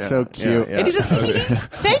 that. yeah, That's yeah. so cute. Yeah. And he's just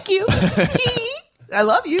thank you. I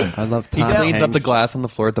love you. I love He Tom cleans Hanks. up the glass on the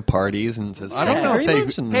floor at the parties and says, I don't "Thank know you if very they-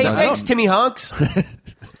 much," and Hey, does- thanks, Timmy Honks.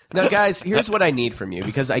 Now, guys, here's what I need from you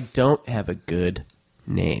because I don't have a good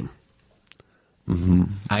name. Mm-hmm.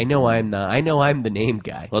 I know I'm the name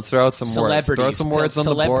guy. Let's throw out some words. Celebrities. Throw some words on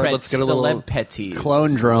the board. Let's get a little celebrities.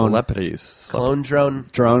 Clone drone. celebrities. Clone drone.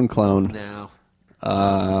 Drone clone.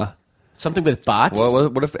 No. Something with bots.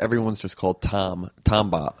 What if everyone's just called Tom?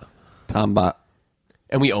 Tombot. Tombot.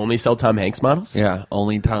 And we only sell Tom Hanks models? Yeah,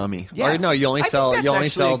 only Tommy. Yeah. Or no, you only I think sell that's you only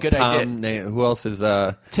actually a sell good Tom. Who else is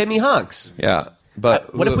Timmy Honks. Yeah,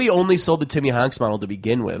 but What if we only sold the Timmy Honks model to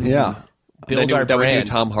begin with? Yeah. Build then our that would do brand.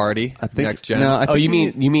 Tom Hardy? I think next gen. No, I Oh,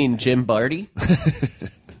 think you mean Jim Barty?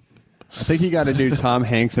 I think think you got to do Tom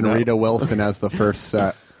Hanks and Rita Wilson as the first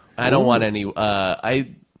set. I don't want any. I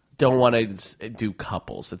don't want to do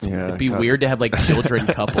couples. It'd be weird to have like children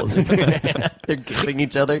couples. They're kissing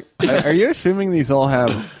each other. Are you assuming these all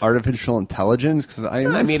have artificial intelligence? Because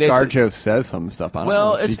I mean, ScarJo says some stuff. I don't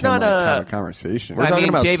know if it's she can, not have a conversation. We're talking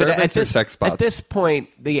about David, servants or sex bots? At this point,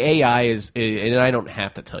 the AI is, and I don't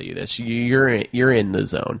have to tell you this. You're in the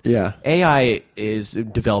zone. Yeah. AI is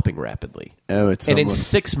developing rapidly. Oh, it's and in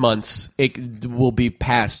 6 months, it will be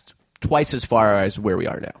past twice as far as where we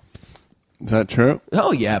are now. Is that true?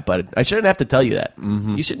 Oh, yeah, but I shouldn't have to tell you that.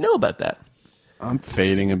 Mm-hmm. You should know about that. I'm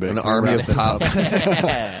fading a bit. An army of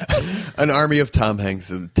Tom Hanks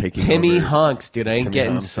of taking Timmy over. Honks, dude. I ain't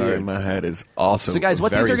getting Sorry, sued. my head is awesome. So, guys,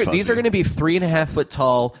 what these are going to be 3.5 foot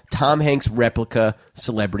tall Tom Hanks replica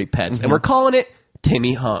celebrity pets, and we're calling it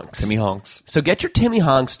Timmy Honks. Timmy Honks. So get your Timmy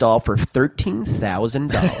Honks doll for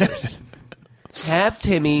 $13,000. Have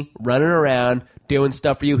Timmy running around doing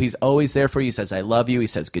stuff for you. He's always there for you. He says, I love you. He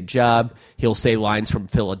says, good job. He'll say lines from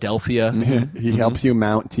Philadelphia. He helps you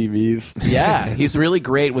mount TVs. Yeah, he's really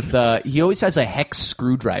great with he always has a hex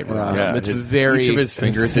screwdriver on him. It's very... Each of his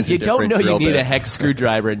fingers is You a different don't know you drill need bit. a hex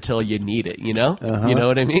screwdriver until you need it, you know? You know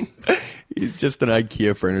what I mean? He's just an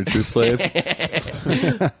IKEA furniture slave.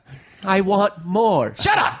 I want more.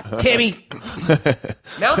 Shut up, Timmy.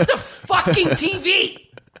 Mount the fucking TV.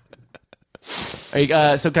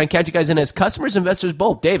 So can I count you guys in as customers, investors,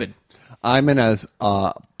 both? David. I'm in as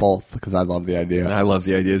both because I love the idea. I love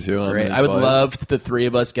the idea too. Great. I would love the three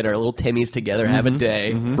of us get our little Timmys together, have a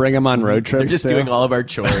day. Bring them on road trips. They're just doing all of our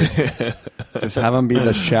chores. Just have him be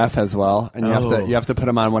the chef as well, and you have to put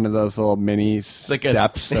him on one of those little mini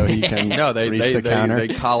steps so he can reach the counter. They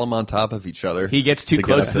column on top of each other. He gets too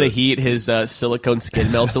close to the heat. His silicone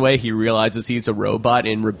skin melts away. He realizes he's a robot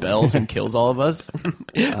and rebels and kills all of us.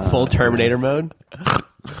 Full Terminator mode.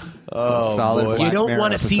 Oh, solid. You don't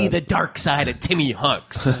want to see the dark side of Timmy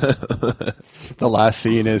Honks. The last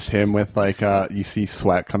scene is him with you see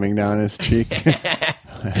sweat coming down his cheek.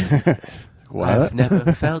 What? I've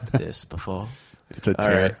never felt this before. It's a All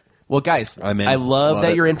tear. right. Well, guys, I'm in. I love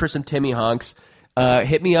that it. you're in for some Timmy Honks.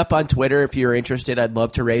 Hit me up on Twitter if you're interested. I'd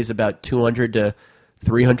love to raise about $200 to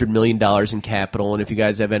 $300 million in capital. And if you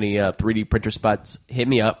guys have any 3D printer spots, hit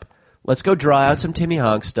me up. Let's go draw out some Timmy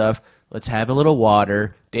Honks stuff. Let's have a little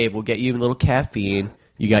water. Dave, we'll get you a little caffeine.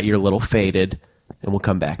 You got your little faded, and we'll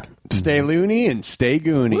come back. Stay loony and stay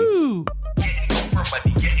goony. Woo!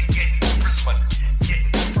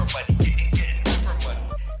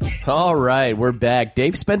 All right, we're back.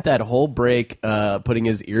 Dave spent that whole break putting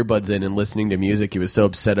his earbuds in and listening to music. He was so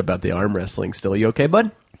upset about the arm wrestling still. You okay,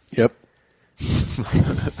 bud? Yep.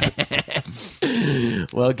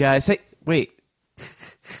 Well, guys, hey, wait.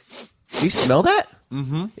 Do you smell that?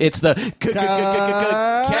 Mm-hmm. It's the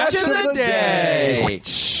catch of the day.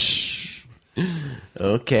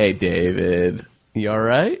 Okay, David. You all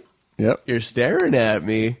right? Yep. You're staring at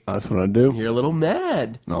me. That's what I do. You're a little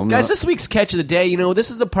mad. No, I'm Guys, not. this week's catch of the day,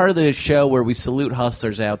 this is the part of the show where we salute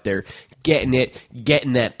hustlers out there getting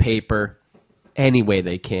that paper any way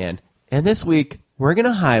they can. And this week, we're going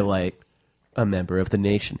to highlight a member of the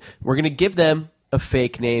nation. We're going to give them a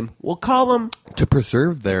fake name. We'll call them to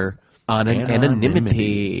preserve their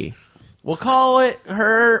anonymity. We'll call it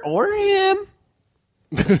her or him.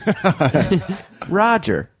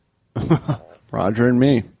 Roger. Roger and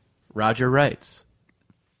me. Roger writes,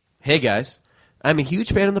 hey guys, I'm a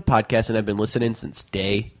huge fan of the podcast and I've been listening since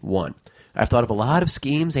day one. I've thought of a lot of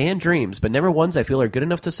schemes and dreams, but never ones I feel are good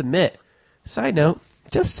enough to submit. Side note,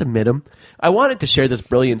 just submit them. I wanted to share this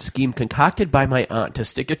brilliant scheme concocted by my aunt to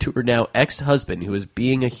stick it to her now ex-husband who is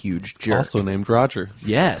being a huge jerk. Also named Roger.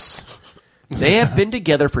 Yes. They have been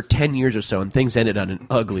together for 10 years or so, and things ended on an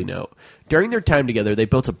ugly note. During their time together, they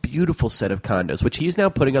built a beautiful set of condos, which he's now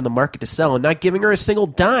putting on the market to sell and not giving her a single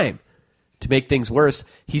dime. To make things worse,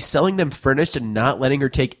 he's selling them furnished and not letting her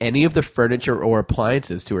take any of the furniture or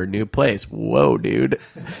appliances to her new place. Whoa, dude.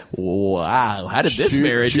 Wow. How did this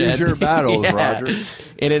marriage end? Choose your battles, Roger.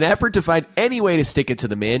 In an effort to find any way to stick it to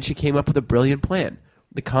the man, she came up with a brilliant plan.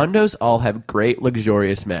 The condos all have great,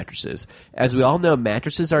 luxurious mattresses. As we all know,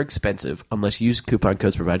 mattresses are expensive unless you use coupon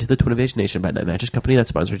codes provided to the Twinnovation Nation by that mattress company that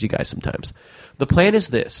sponsors you guys sometimes. The plan is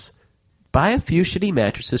this. Buy a few shitty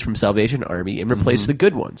mattresses from Salvation Army and replace the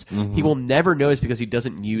good ones. He will never notice because he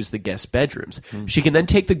doesn't use the guest bedrooms. She can then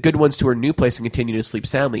take the good ones to her new place and continue to sleep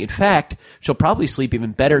soundly. In fact, she'll probably sleep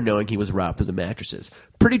even better knowing he was robbed of the mattresses.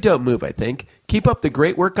 Pretty dope move, I think. Keep up the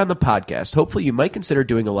great work on the podcast. Hopefully you might consider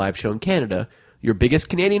doing a live show in Canada. Your biggest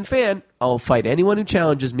Canadian fan. I'll fight anyone who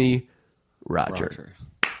challenges me. Roger.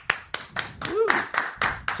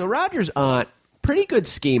 So Roger's aunt pretty good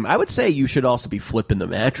scheme. I would say you should also be flipping the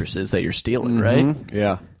mattresses that you're stealing, right?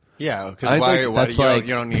 Yeah. Yeah, I because think that's you like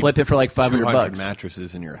don't need flip it for like $500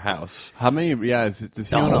 mattresses in your house. How many? Yeah, does he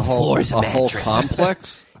The own a whole whole floor's a whole mattress.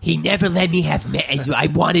 complex? He never let me have. I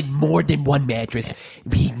wanted more than one mattress.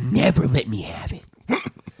 He never let me have it.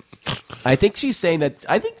 I think she's saying that.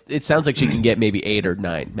 I think it sounds like she can get maybe 8 or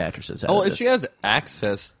 9 mattresses out Oh, of if this. she has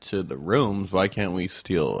access to the rooms, why can't we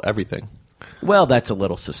steal everything? Well, that's a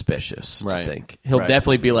little suspicious. Right. I think he'll Right.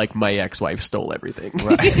 definitely be like, "My ex-wife stole everything."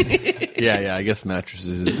 Yeah, I guess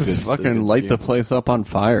mattresses is Just good. fucking light the place up on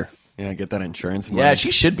fire. Yeah, get that insurance money. Yeah, she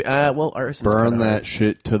should be. Well, arson's Burn kinda that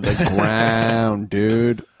shit to the ground,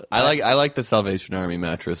 dude. I like the Salvation Army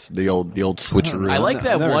mattress, the old switcheroo. I like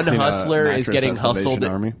that I've never one seen a hustler is mattress getting at Salvation hustled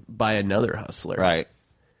Army. by another hustler. right.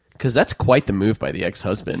 Because that's quite the move by the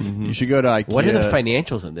ex-husband. You should go to IKEA. What are the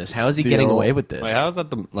financials in this? How is he getting Steal- away with this? Wait, how is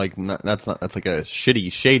that that's like a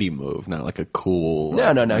shady move, not like a cool.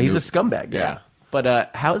 No. He's a move. scumbag. Yeah. Yeah.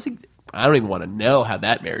 But how is he? I don't even want to know how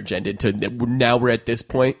that marriage ended. To now we're at this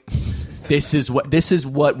point. This is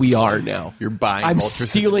what we are now. You're buying I'm ultrasound-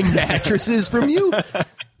 stealing mattresses from you.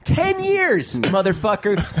 10 years,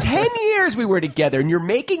 motherfucker. 10 years we were together, and you're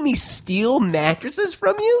making me steal mattresses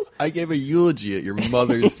from you? I gave a eulogy at your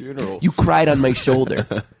mother's funeral. You cried on my shoulder.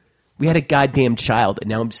 We had a goddamn child, and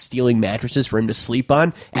now I'm stealing mattresses for him to sleep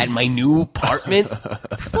on at my new apartment?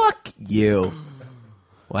 Fuck you.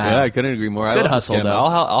 Wow. Yeah, I couldn't agree more. I Good love the hustle, scandal. though.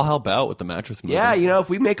 I'll help out with the mattress movie. Yeah, if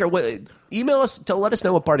we make our email us to let us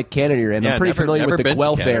know what part of Canada you're in. Yeah, I'm pretty familiar never with the been to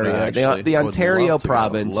Guelph Canada, area. actually. The Would Ontario love to go.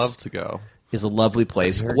 province Love to go. is a lovely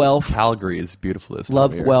place. Heard Guelph, Calgary is beautiful. This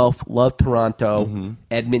love time of year. Guelph, love Toronto.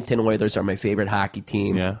 Edmonton Oilers are my favorite hockey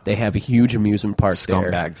team. Yeah. They have a huge amusement park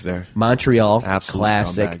there. Scumbags there. Montreal, Absolute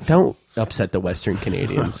classic. scumbags. Don't upset the Western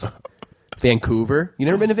Canadians. Vancouver. You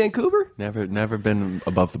never been to Vancouver? Never been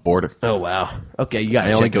above the border. Oh, wow. Okay, you got I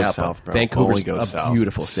to only check it go out. south, bro. Vancouver's Only go a south.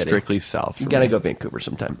 beautiful city. Strictly south. You for got to me. go Vancouver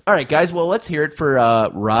sometime. All right, guys. Well, let's hear it for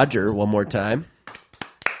Roger one more time.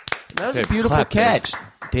 That was a Okay, beautiful clap, Dave. catch.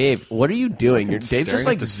 Dave, what are you doing? Fucking Dave's just staring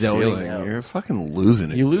like at the zoning ceiling. out. You're fucking losing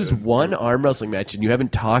it. You lose dude. one arm wrestling match and you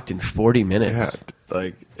haven't talked in 40 Yeah, minutes.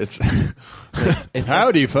 like it's.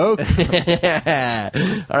 Howdy, folks.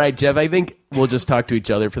 All right, Jeff, I think we'll just talk to each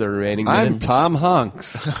other for the remaining I'm minutes. Tom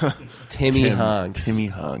Honks. Timmy Honks. Timmy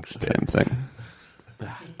Honks. Same thing.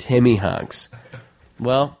 Timmy Honks.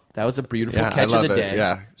 Well, that was a beautiful Yeah, I catch love of the it. day.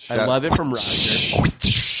 Yeah. I love it from Roger.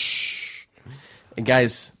 And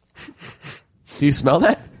guys, do you smell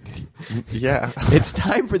that? Yeah. It's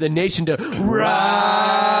time for the nation to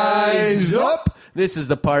rise up. This is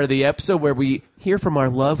the part of the episode where we hear from our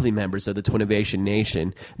lovely members of the Twinnovation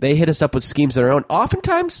Nation. They hit us up with schemes of their own,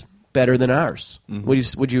 oftentimes better than ours.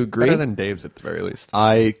 Would you agree? Better than Dave's at the very least.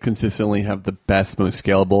 I consistently have the best, most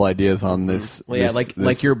scalable ideas on this. Well, yeah,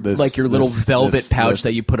 like your little velvet pouch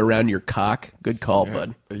that you put around your cock. Good call,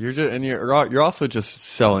 bud. You're also just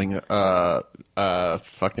selling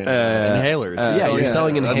fucking inhalers. You're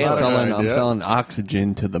selling I'm inhalers. I'm selling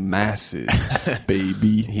oxygen to the masses,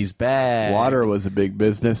 baby. He's back. Water was a big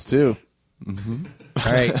business too. All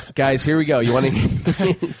right, guys, here we go. You want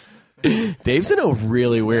to? Dave's in a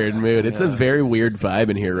really weird mood. It's a very weird vibe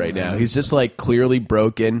in here right now. He's just like clearly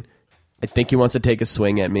broken. I think he wants to take a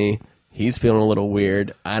swing at me. He's feeling a little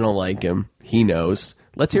weird. I don't like him. He knows.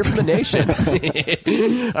 Let's hear from the nation.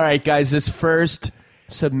 All right, guys, this first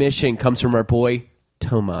submission comes from our boy,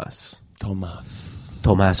 Tomas.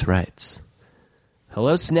 Tomas writes,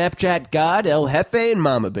 hello, Snapchat God, El Jefe, and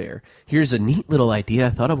Mama Bear. Here's a neat little idea I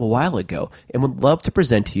thought of a while ago and would love to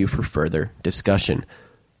present to you for further discussion.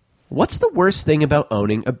 What's the worst thing about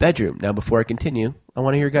owning a bedroom? Now, before I continue, I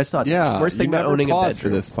want to hear your guys' thoughts. Yeah, worst thing you about never owning a pause for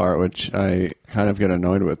bedroom. this part, which I kind of get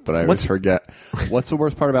annoyed with, but I always What's- forget. What's the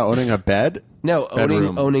worst part about owning a bed? No,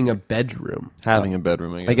 Bedroom. owning a bedroom. Having a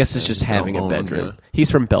bedroom. I guess it's just having a bedroom. He's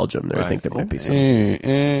from Belgium. There, I think there might be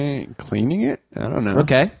some. Cleaning it? I don't know.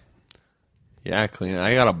 Okay. Yeah, clean.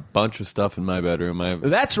 I got a bunch of stuff in my bedroom. I have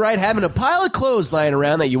That's right, having a pile of clothes lying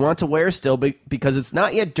around that you want to wear still because it's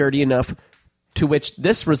not yet dirty enough, to which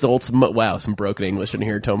this results... Wow, some broken English in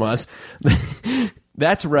here, Tomas.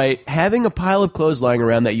 That's right, having a pile of clothes lying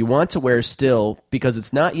around that you want to wear still because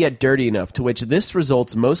it's not yet dirty enough, to which this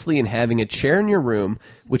results mostly in having a chair in your room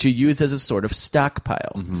which you use as a sort of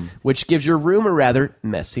stockpile, which gives your room a rather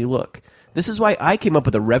messy look. This is why I came up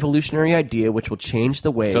with a revolutionary idea which will change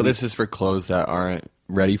the way... So this is for clothes that aren't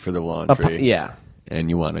ready for the laundry. yeah. And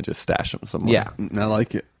you want to just stash them somewhere. Yeah. I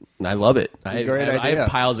like it. I love it. I Great I idea. have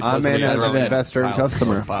piles of clothes I'm on the in side as of an the bed. investor and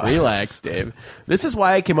customer. Relax, Dave. This is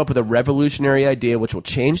why I came up with a revolutionary idea which will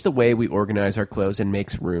change the way we organize our clothes and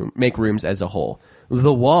make rooms as a whole.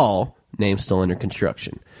 The wall Name still under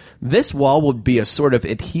construction. This wall will be a sort of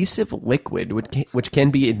adhesive liquid which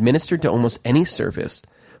can be administered to almost any surface,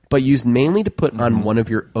 but used mainly to put on one of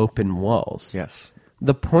your open walls. Yes.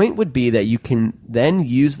 The point would be that you can then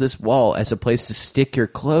use this wall as a place to stick your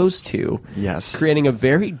clothes to, Yes. creating a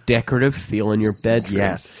very decorative feel in your bedroom.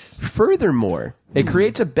 Yes. Furthermore, it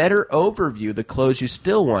creates a better overview of the clothes you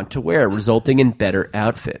still want to wear, resulting in better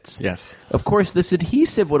outfits. Yes. Of course, this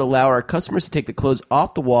adhesive would allow our customers to take the clothes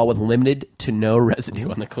off the wall with limited to no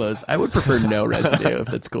residue on the clothes. I would prefer no residue if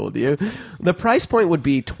that's cool with you. The price point would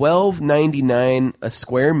be $12.99 a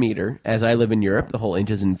square meter. As I live in Europe, the whole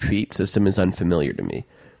inches and feet system is unfamiliar to me.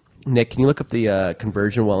 Nick, can you look up the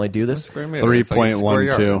conversion while I do this?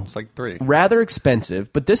 3.12. It's like 3. Rather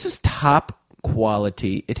expensive, but this is top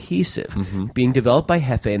quality adhesive being developed by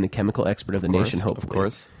Hefe and the chemical expert of the nation, hopefully. Of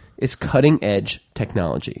course. It's cutting edge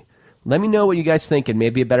technology. Let me know what you guys think and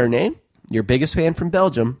maybe a better name. Your biggest fan from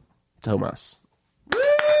Belgium, Thomas.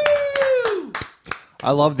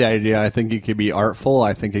 I love the idea. I think it could be artful.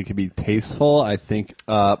 I think it could be tasteful. I think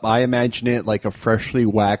I imagine it like a freshly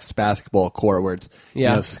waxed basketball court where it's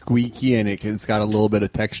squeaky and it's got a little bit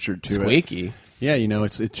of texture to it. Squeaky? Yeah,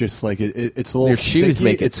 it's just like it's a little. Your shoes sticky.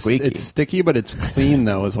 make it squeaky. It's sticky, but it's clean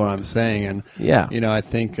though, is what I'm saying. And I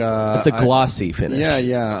think it's a glossy finish.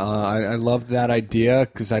 Yeah. I love that idea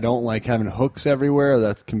because I don't like having hooks everywhere.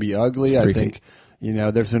 That can be ugly. I think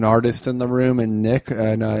there's an artist in the room, and Nick,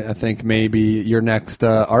 and I think maybe your next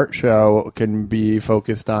art show can be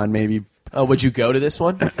focused on maybe. Oh, would you go to this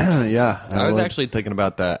one? Yeah. I was actually thinking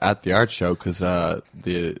about that at the art show because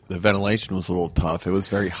the ventilation was a little tough. It was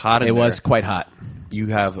very hot in there. It was quite hot. You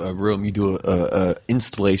have a room, you do a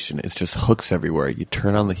installation. It's just hooks everywhere. You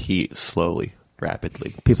turn on the heat slowly,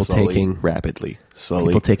 rapidly. People slowly, taking rapidly, slowly.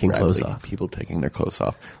 People taking rapidly. clothes off. People taking their clothes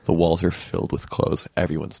off. The walls are filled with clothes.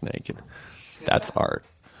 Everyone's naked. That's art.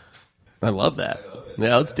 I love that.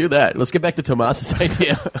 Yeah, let's do that. Let's get back to Tomas's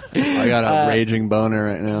idea. I got a raging boner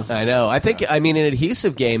right now. I know. I think. I mean, an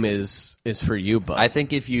adhesive game is for you, but I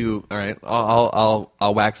think if you all right, I'll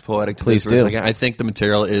wax poetic to Please this for do. a second. I think the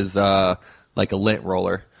material is like a lint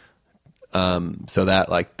roller, so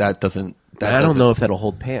that doesn't. I don't know if that'll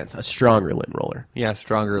hold pants. A stronger lint roller. Yeah,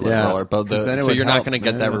 stronger lint Yeah, roller, but 'cause then it so would you're not help. going to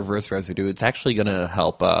get that Yeah. reverse residue. It's actually going to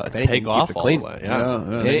help anything, take keep off it all clean. the way. Yeah.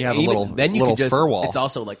 And then you have a little then you little could just, fur wall. It's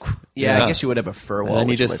also like, I guess you would have a fur wall. And then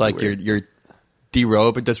you which just might be like weird.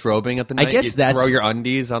 you're disrobing at the night. guess you that's- throw your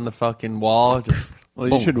undies on the fucking wall. Just, Well,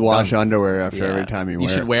 you boom, should wash done. underwear after Yeah. every time you wear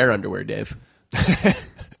You it. should wear underwear, Dave.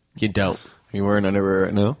 You don't. You wearing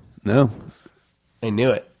underwear? No. No. I knew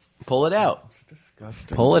it. Pull it out.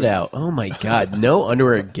 Pull it out. Oh my god, no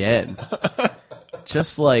underwear again.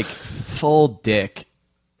 Just like full dick.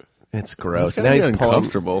 It's gross. It's Now he's pulling.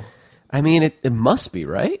 uncomfortable. I mean, it must be,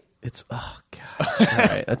 right? It's oh god. All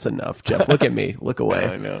right, that's enough. Jeff, look at me. Look away.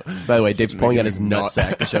 I know. By the way, Dave's pulling out his making me not-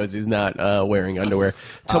 nutsack to show us he's not wearing underwear.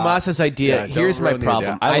 Tomas's idea. yeah, don't Here's my ruin the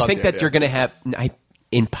problem. idea. I I love think the that idea. you're going to have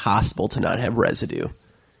impossible to not have residue.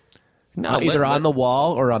 No, Either on the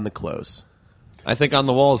wall or on the clothes. I think on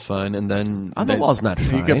the wall is fine, and then On the wall's not You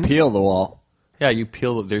fine. can peel the wall. Yeah, you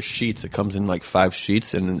peel. There's sheets. It comes in like 5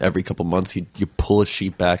 sheets, and every couple months you pull a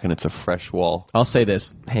sheet back, and it's a fresh wall. I'll say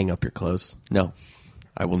this: hang up your clothes. No,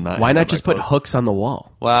 I will not. Why hang not up my just put clothes. hooks on the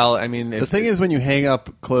wall? Well, I mean, The thing is, when you hang up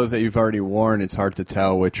clothes that you've already worn, it's hard to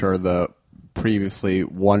tell which are the previously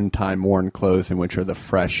one-time worn clothes and which are the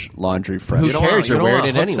fresh laundry fresh. Who you don't cares? want- you You're don't wearing want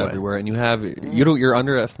it hooks anyway. everywhere, and you're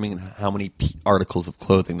underestimating how many articles of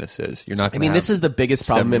clothing this is. You're not. I Gonna mean, have this is the biggest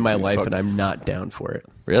problem in my 72 life, hooks. and I'm not down for it.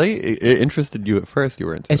 Really? It interested you at first. You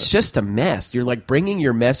were into It's it. just a mess. You're like bringing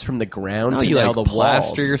your mess from the ground No, to you now like the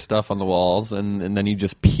plaster walls. your stuff on the walls, and then you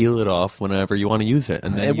just peel it off whenever you want to use it.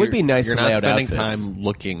 And then It would be nice You're to not lay out spending outfits. time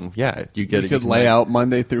looking. Yeah, you get You it. could can lay out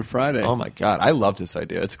Monday through Friday. Oh my god, I love this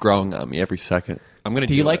idea. It's growing on me every second. I'm gonna.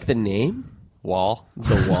 Do you it. like the name? wall?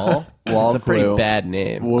 The wall? Wall It's a pretty glue. bad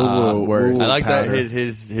name. Whoa, whoa, worse. whoa. I like that powder.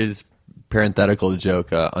 his parenthetical joke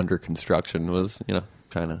under construction was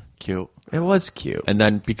kind of cute. It was cute. And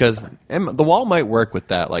then because the wall might work with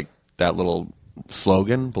that that little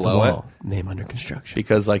slogan below Wall. it Name under construction.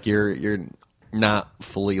 because like you're not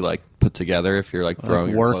fully like put together if you're like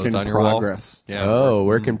throwing your work clothes in on your progress. wall. Yeah. Oh,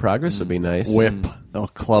 work in progress would be nice. Whip, a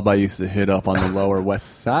club I used to hit up on the Lower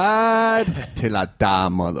West Side till I die,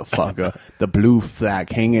 motherfucker. The blue flag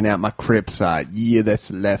hanging at my crib side. Yeah, that's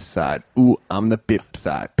the left side. Ooh, I'm the pip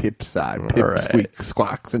side. Pip side. Pip All right. squeak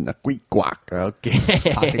squawks and the squeak quack. Okay.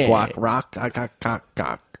 Pocket guac rock. I got cock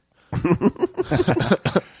cock.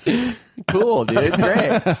 Cool, dude.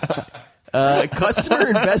 Great. Customer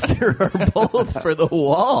and investor are both for the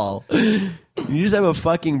wall. You just have a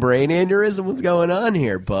fucking brain aneurysm. What's going on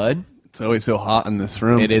here, bud? It's always so hot in this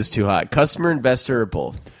room. It is too hot. Customer, investor, or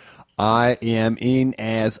both? I am in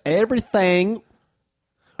as everything.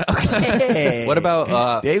 Okay. What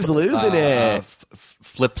about Dave's losing it.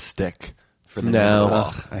 flip stick for the No. name?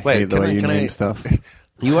 Ugh, I hate the way you name stuff.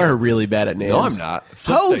 You are really bad at names. No, I'm not.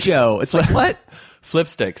 Flip stick. Hojo. It's like, what? Flip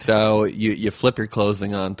stick. So you flip your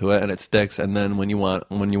clothing onto it and it sticks, and then when you want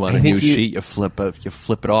a think new sheet, you flip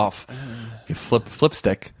it off. You flip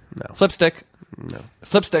stick. No. Flip stick. No.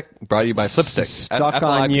 Flip stick. Brought to you by Flip Stick. Stuck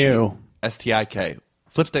on you. STIK.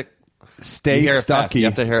 Flip stick. Stay You hear it fast. stucky. You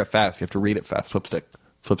have to hear it fast. You have to read it fast. Flip stick.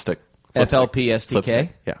 Flip stick. Flip stick. FLPSTK? Flip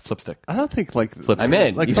stick. Yeah, flip stick. I don't think like Flip I'm stick.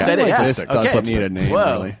 in. Like you something said it. like Yeah. this doesn't need a name.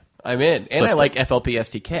 Whoa. Really. I'm in. And I like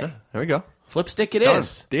FLPSTK. There we go. Flip stick it Done.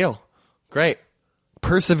 is. Deal. Great.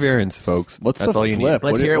 Perseverance, folks. What's That's the all you flip? need.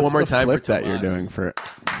 Let's hear it one more time Flip for that you're Tomas. doing for it.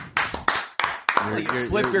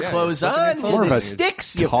 Flip your yeah, clothes you're flipping on, your and clothes. it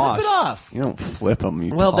sticks. You Toss. flip it off. You don't flip them.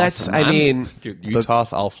 You Well, toss that's, them. I mean, Dude, you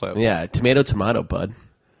toss, I'll flip. yeah, tomato, bud.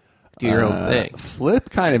 Do your own thing. Flip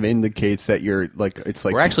kind of indicates that you're like it's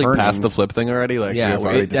like We're actually turning. past the flip thing already. Like, Yeah, we've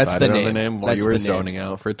already that's decided the on the name. name while That's you were the name. zoning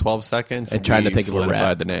out for 12 seconds. And trying to we think of a rap.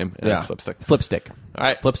 solidified the name. And Yeah. it's flip stick. Flip stick. All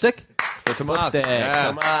right. Flip stick? For Tomas. Flip stick. Yeah.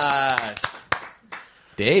 Tomas.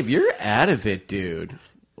 Dave, you're out of it, dude.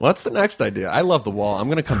 What's the next idea? I love the wall. I'm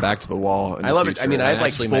going to come back to the wall. In I the love it. future I mean, I and have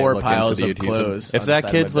like actually might 4 look piles into the of adhesive. clothes. If on that the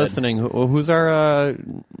side kid's of my bed. listening, who's our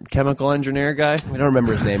chemical engineer guy? I don't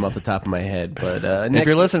remember his name off the top of my head, but If Nick,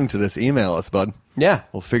 you're listening to this, email us, bud. yeah,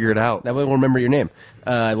 We'll figure it out. that way we'll remember your name.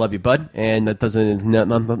 I love you, bud, and that doesn't is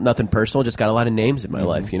nothing personal. Just got a lot of names in my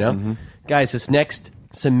life, you know. Guys, this next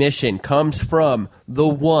submission comes from the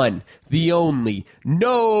one, the only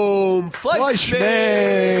Gnome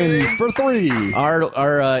Fleischman. Fleischman for 3.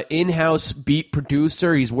 Our in-house beat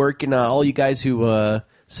producer. He's working on all you guys who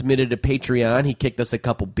submitted a Patreon. He kicked us a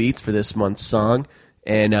couple beats for this month's song,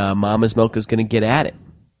 and Mama's Milk is going to get at it.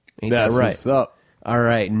 Ain't That's that right? what's up. All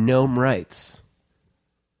right, Gnome writes,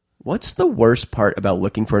 what's the worst part about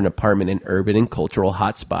looking for an apartment in urban and cultural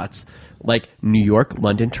hotspots like New York,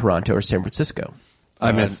 London, Toronto, or San Francisco?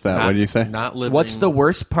 I missed that. What did you say? Not living. What's the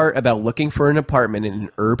worst part about looking for an apartment in an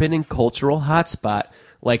urban and cultural hotspot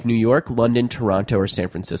like New York, London, Toronto, or San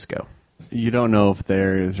Francisco? You don't know if the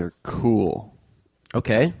areas are cool.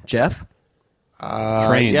 Okay, Jeff?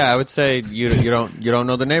 Trains. Yeah, I would say you don't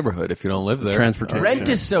know the neighborhood if you don't live there. Transportation. Rent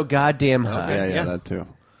is so goddamn high. Yeah, that too.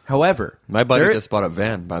 However, My buddy there- just bought a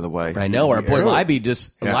van, by the way. I know, our boy Really?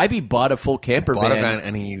 Libby bought a full camper bought a van, van,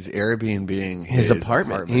 and he's Airbnb-ing his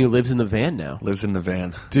apartment. He lives in the van now. Lives in the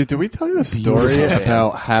van. Dude, did we tell you the story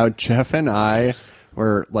about how Jeff and I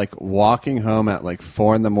were like walking home at like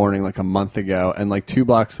 4 a.m, like a month ago, and like 2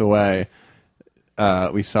 blocks away,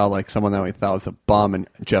 we saw like someone that we thought was a bum, and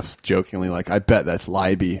Jeff's jokingly like, "I bet that's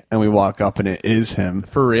Libby," and we walk up and it is him.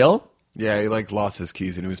 For real? Yeah, he like lost his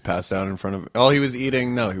keys and he was passed out in front of. Oh, he was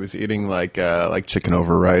eating. No, he was eating like chicken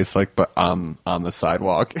over rice, like but on the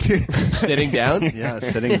sidewalk. Sitting down? Yeah,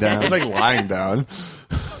 sitting down. He's like lying down.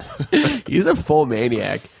 He's a full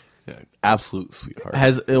maniac. Yeah, absolute sweetheart.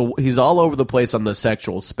 He's all over the place on the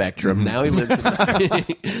sexual spectrum. Now he lives.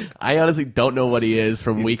 I honestly don't know what he is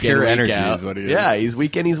from He's week in, pure week energy out. is what he is. Yeah, he's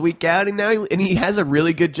week in, he's week out, and now he has a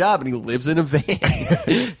really good job, and he lives in a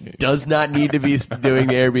van. Does not need to be doing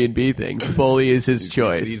the Airbnb thing. Fully is his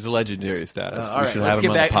choice. He's the legendary status. all We right, should let's have him get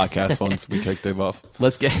on back- the podcast once we kick Dave off.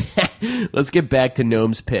 Let's get back to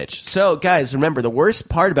Gnome's pitch. So, guys, remember the worst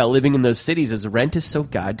part about living in those cities is rent is so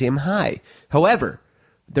goddamn high. However,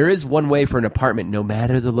 there is one way for an apartment, no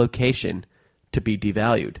matter the location, to be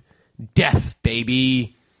devalued. Death,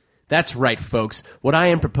 baby. That's right, folks. What I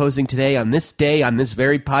am proposing today on this day, on this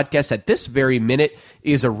very podcast, at this very minute,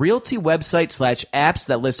 is a realty website / apps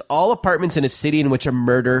that list all apartments in a city in which a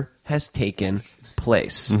murder has taken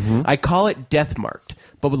place. I call it Death Marked,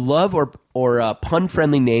 but would love or a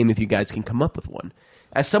pun-friendly name if you guys can come up with one.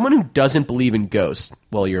 As someone who doesn't believe in ghosts,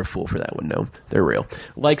 well, you're a fool for that one, no, they're real.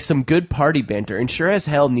 Like some good party banter, and sure as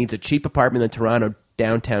hell needs a cheap apartment in the Toronto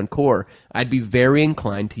downtown core, I'd be very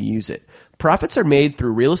inclined to use it. Profits are made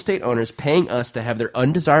through real estate owners paying us to have their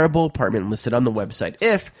undesirable apartment listed on the website.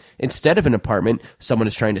 If, instead of an apartment, someone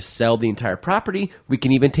is trying to sell the entire property, we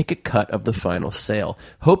can even take a cut of the final sale.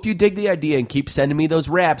 Hope you dig the idea and keep sending me those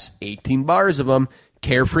raps, 18 bars of them.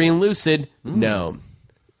 Carefree and lucid, no.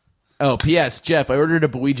 Oh, P.S. Jeff, I ordered a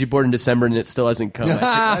Ouija board in December and it still hasn't come.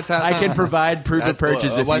 I can provide proof of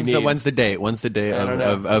purchase if you need. When's the date? When's the date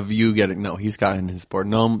of you getting? No, he's gotten his board.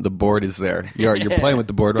 No, the board is there. You're playing with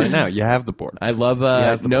the board right now. You have the board. I love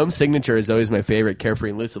Gnome's signature is always my favorite. Carefree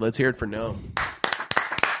and lucid. Let's hear it for Gnome.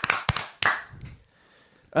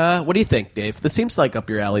 What do you think, Dave? This seems like up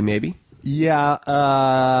your alley, maybe. Yeah,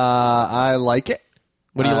 I like it.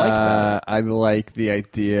 What do you like about it? I like the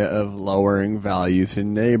idea of lowering values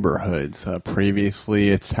in neighborhoods. Previously,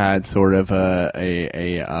 it's had sort of a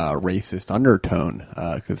racist undertone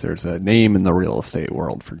because there's a name in the real estate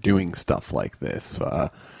world for doing stuff like this.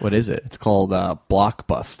 What is it? It's called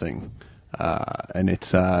blockbusting, and it's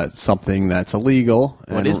something that's illegal.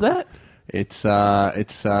 What is that? It's you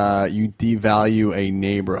devalue a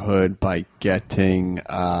neighborhood by getting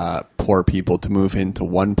poor people to move into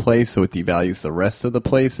one place, so it devalues the rest of the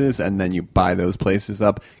places, and then you buy those places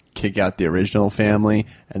up, kick out the original family,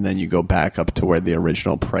 and then you go back up to where the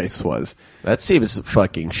original price was. That seems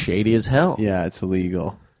fucking shady as hell. Yeah, it's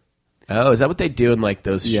illegal. Oh, is that what they do in like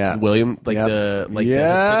those Yeah. William Yep. the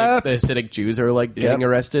Yep. the Hasidic Jews are like getting Yep.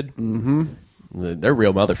 arrested? Mm-hmm. They're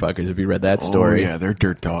real motherfuckers. If you read that story, Oh, yeah, they're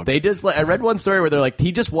dirt dogs. They just. I read one story where they're like,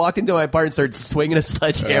 he just walked into my apartment, and started swinging a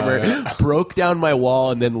sledgehammer, broke down my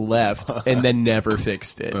wall, and then left, and then never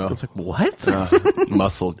fixed it. It's like, what?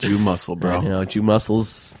 Muscle, Jew muscle, bro. You know, Jew muscles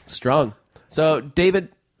strong. So, David,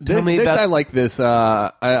 tell me about. I like this.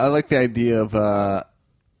 I like the idea of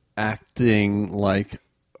acting like.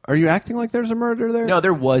 Are you acting like there's a murder there? No,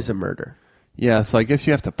 there was a murder. Yeah, so I guess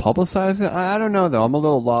you have to publicize it. I don't know though. I'm a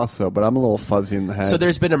little lost though, but I'm a little fuzzy in the head. So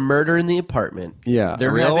there's been a murder in the apartment. Yeah. They're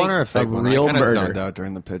A real having one or a fake one? real I kinda murder. zoned out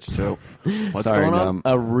during the pitch too. What's Sorry, going on? Dom.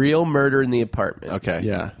 A real murder in the apartment. Okay.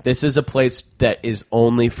 Yeah. This is a place that is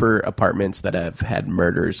only for apartments that have had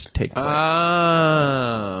murders take place.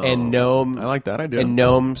 Oh. And Noam, I like that idea. And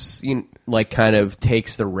Noam's, kind of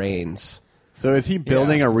takes the reins. So is he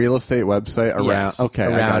building a real estate website around? Yes, Okay,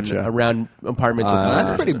 I gotcha. around apartments. With That's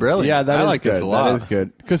murders. pretty brilliant. Yeah, that I is like good. this a lot. That is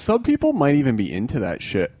good because some people might even be into that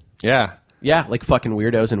shit. Yeah. Yeah, like fucking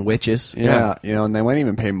weirdos and witches. Yeah, and they might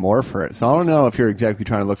even pay more for it. So I don't know if you're exactly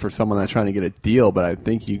trying to look for someone that's trying to get a deal, but I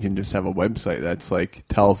think you can just have a website that's like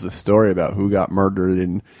tells the story about who got murdered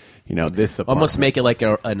in, this apartment. Almost make it like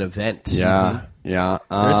an event. Yeah, yeah.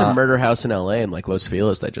 There's a murder house in L.A. in like Los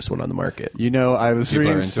Feliz that just went on the market. I was People are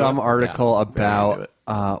reading into some it? article Yeah, very into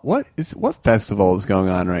about what festival is going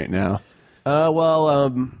on right now.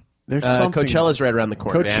 There's something- Coachella's right around the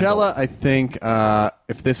corner. Coachella, I think,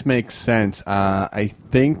 if this makes sense, I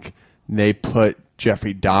think they put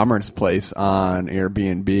Jeffrey Dahmer's place on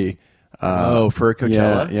Airbnb. For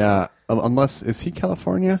Coachella? Yeah. Unless, is he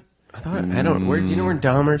California? I don't. Where do you know where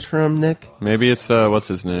Dahmer's from, Nick? Maybe it's what's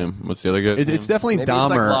his name? What's the other guy? It's definitely Maybe it's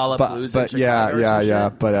like Dahmer, Lollapalooza but in yeah, Chicago or yeah, some yeah.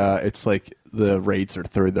 shit? But it's like the rates are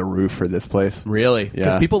through the roof for this place. Really?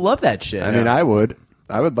 Because Yeah. people love that shit. I mean, I would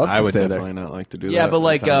love to I would stay definitely there. not like to do that. Yeah, but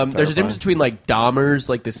like, That sounds there's a difference terrifying. between like Dahmer's,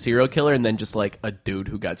 like the serial killer, and then just like a dude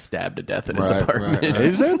who got stabbed to death in his Right, apartment. right, right.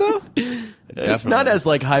 Is there though? It's not as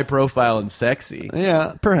like high profile and sexy.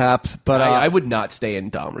 Yeah, perhaps. But I would not stay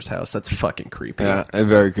in Dahmer's house. That's fucking creepy. Yeah,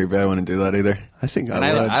 very creepy. I wouldn't do that either. I think And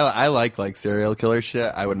I would. I like serial killer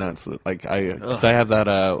shit. I would not sleep. Because I have that,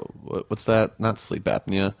 what's that? Not sleep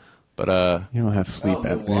apnea, but, You don't have sleep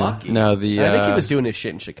apnea. Milwaukee. no, the, I think he was doing his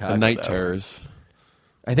shit in Chicago. the night though. terrors.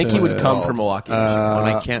 I think he would come from Milwaukee. when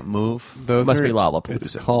I can't move. Those Must are- be Lollapalooza.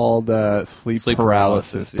 It's called sleep Sleep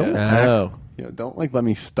paralysis. paralysis, yeah. Don't act- Oh. don't let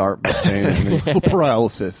me start by saying anything.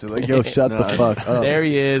 Paralysis. Like, shut the fuck up. There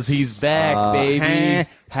he is. He's back, baby.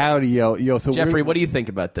 Howdy, yo. So Jeffrey, what do you think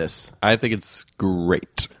about this? I think it's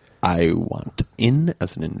great. I want in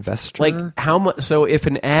as an investor. Like, how much? So, if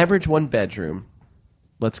an average one bedroom,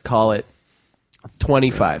 let's call it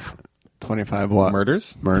 25, 25 what?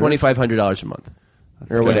 murders? $2,500 a month, or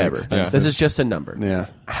kinda whatever. expensive. This is just a number. Yeah.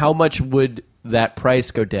 How much would that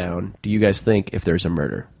price go down? Do you guys think if there's a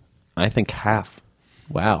murder? I think half.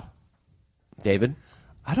 Wow, David.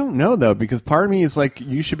 I don't know though, because part of me is like,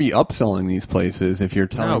 you should be upselling these places if you're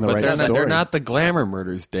telling No, the but right they're story. not the glamour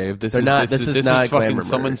murders, Dave. This They're is not- This this is is not fucking glamour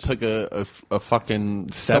someone murders. took a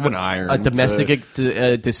fucking seven iron. A domestic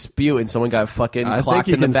dispute, and someone got fucking I think clocked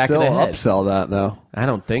you in the can back still of the head. upsell that though. I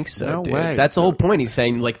don't think so. No dude. way. That's the whole point. He's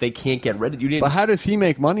saying like they can't get rid of you. Didn't. But how does he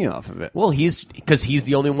make money off of it? Well, he's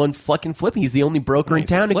the only one fucking flipping. He's the only broker in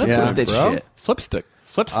town to Flip can it, flip this bro. shit. Flipstick.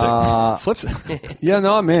 Flipstick. Yeah,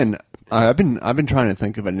 no, I'm in. I've been trying to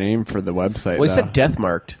think of a name for the website. Well, he though. said death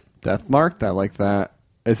marked. Death marked. I like that.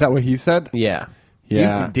 Is that what he said? Yeah.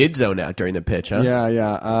 Yeah. You did zone out during the pitch, huh?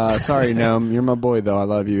 Yeah. Sorry, Noam. You're my boy, though. I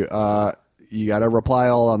love you. You got to reply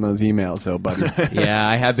all on those emails, though, buddy. Yeah,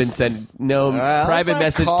 I have been sending let's private not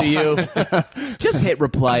message call- to you. Just hit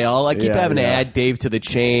reply all. I keep Yeah, having to yeah. add Dave to the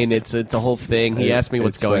chain. It's a whole thing. He asked me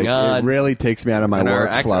what's It's going like, on. It really takes me out of my And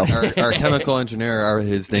workflow. our chemical engineer,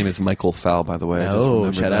 his name is Michael Fowl, by the way. I just Oh,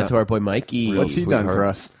 remembered shout that. out to our boy Mikey. What's he done sweetheart. for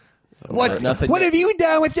us? What have you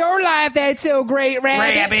done with your life that's so great,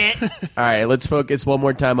 Rabbit? All right, let's focus one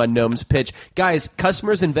more time on Gnome's pitch. Guys,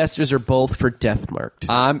 customers, investors are both for Death Marked.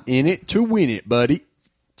 I'm in it to win it, buddy.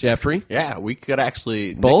 Jeffrey? Yeah, we could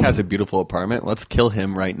actually. Both? Nick has a beautiful apartment. Let's kill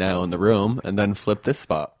him right now in the room and then flip this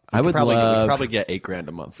spot. We could probably get $8,000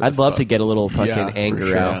 a month. I'd love to get a little fucking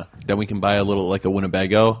anger out. Then we can buy a little like a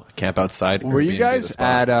Winnebago, camp outside. Were you guys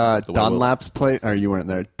at Dunlap's place? Or you weren't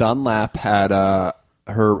there? Dunlap had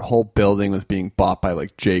her whole building was being bought by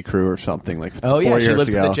like J. Crew or something. Like Oh yeah, 4 she years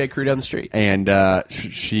lives ago. at the J. Crew down the street. And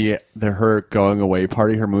her going away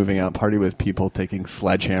party, her moving out party, was people taking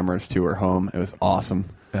sledgehammers to her home. It was awesome.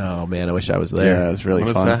 Oh man, I wish I was there. Yeah, it was really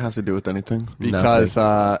What fun. does that have to do with anything? Because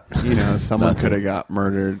someone could have got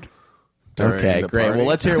murdered. Okay, the great. party. Well,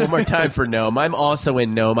 let's hear it one more time for Gnome. I'm also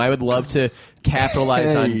in Gnome. I would love to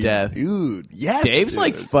capitalize on death. Dude, yes. Dave's dude.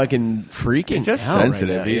 like fucking freaking He's just out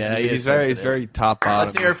sensitive. Right now. He's sensitive. very top bottom.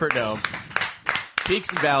 Let's hear it for Gnome. Peaks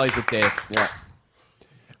and valleys with Dave. Yeah.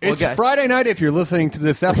 Well, It's guys- Friday night if you're listening to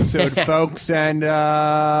this episode, folks. And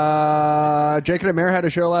Jake and Amir had a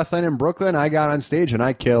show last night in Brooklyn. I got on stage and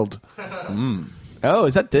I killed. Oh,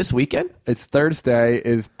 is that this weekend? It's Thursday.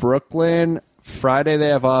 Is Brooklyn. Friday they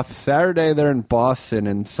have off. Saturday they're in Boston.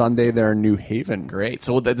 And Sunday they're in New Haven. Great.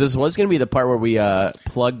 So this was going to be the part where we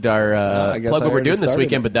plugged our I guess plug I what we're already doing this started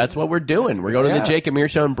weekend, it. but that's what we're doing. We're going to Yeah. the Jake Amir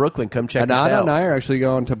show in Brooklyn. Come check And us Anna out. and I are actually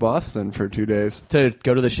going to Boston for 2 days. To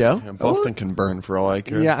go to the show? And Boston can burn for all I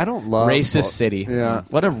care. Yeah, I don't love Racist city. Yeah.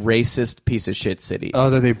 What a racist piece of shit city.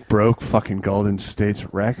 Oh, that they broke fucking Golden State's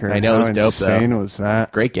record. I know, How it was dope, though. insane was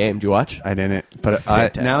that? Great game. Did you watch? I didn't, but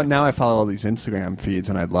now I follow all these Instagram feeds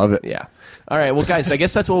and I love it. Yeah. All right. Well, guys, I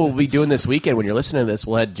guess that's what we'll be doing this weekend. When you're listening to this,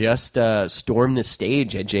 we'll have just stormed the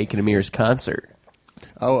stage at Jake and Amir's concert.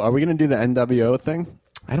 Oh, are we going to do the NWO thing?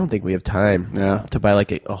 I don't think we have time Yeah. to buy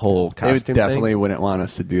like a whole They costume definitely thing. wouldn't want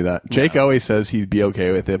us to do that. Jake always says he'd be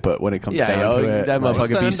okay with it, but when it comes Yeah, down to it, that like,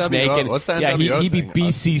 motherfucker be What's the NWO? snaking. What's the Yeah, NWO he'd be thing?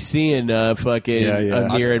 BCCing fucking Yeah,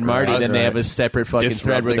 yeah. Amir and Marty. Then they have a Right. separate fucking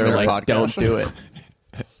thread where Disrupting they're their like, podcast. "Don't do it."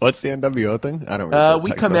 What's the NWO thing? I don't remember.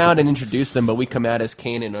 We come out and introduce them, but we come out as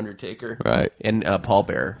Kane and Undertaker, Right. And Paul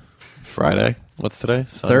Bearer. Friday. What's today?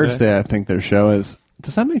 Sunday? Thursday, I think their show is.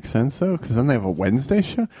 Does that make sense though? Because then they have a Wednesday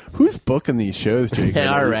show. Who's booking these shows, Jake?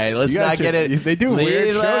 All right, let's You guys not get it. They do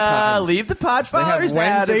weird show times. Leave the They have Podfathers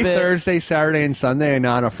out of Wednesday, it. Thursday, Saturday, and Sunday, and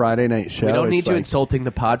not a Friday night show. We don't It's need you like, insulting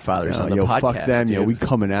the Podfathers on the yo, podcast. fuck them. dude. Yo, we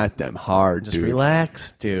coming at them hard, Just dude.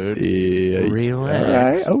 relax, dude. Yeah.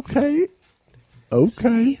 Relax. All right.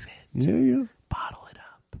 Okay. Yeah. Bottle it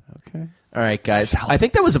up. Okay. All right, guys. I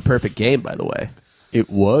think that was a perfect game, by the way, It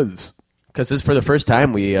was. because this is for the first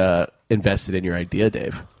time we invested in your idea,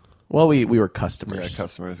 Dave. Well, we were Yeah, customers.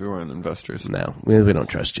 customers. We weren't investors. No, we don't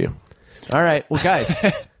trust you. All right. Well, guys,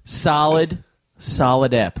 solid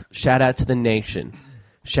ep. Shout out to the nation.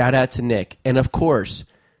 Shout out to Nick. And, of course,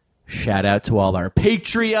 shout out to all our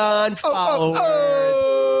Patreon followers.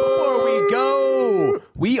 Before we go,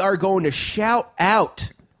 we are going to shout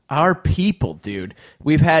out our people, dude.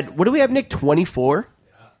 We've had, what do we have, Nick? 24?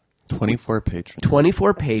 24 patrons.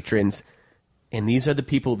 24 patrons. And these are the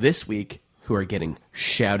people this week who are getting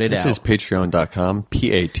shouted This out. is patreon.com.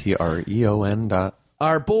 Patreon.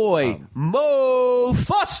 Our boy Mo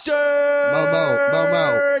Foster.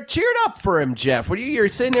 Mo. Cheered up for him, Jeff. What are you're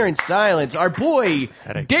sitting there in silence? Our boy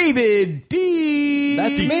David D.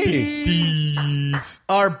 That's me.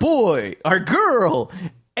 Our boy, our girl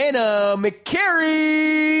Anna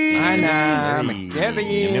McCary.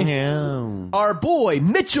 Our boy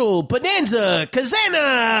Mitchell Bonanza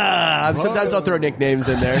Kazana. Sometimes I'll throw nicknames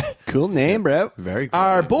in there. Cool name, bro. Very cool.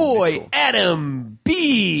 Our name, boy Mitchell. Adam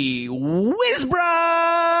B. Wisbra.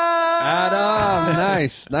 Adam.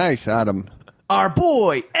 Nice, Adam. Our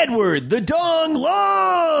boy Edward the Dong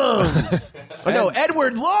Long. Oh no,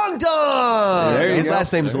 Edward Long Dong. There you His go.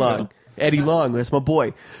 last name's There you Long. Eddie Long. That's my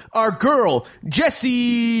boy. Our girl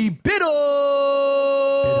Jessie Biddle.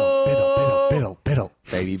 Biddle.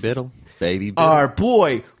 Baby Biddle. Baby Biddle. Our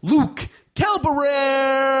boy Luke Calbarer.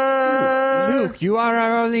 Luke, you are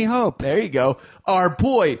our only hope. There you go. Our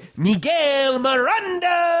boy Miguel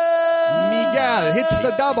Miranda. Miguel hits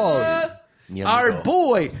the double. Our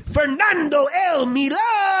boy Fernando El Milan.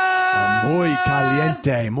 Muy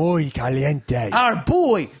caliente. Our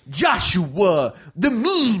boy Joshua the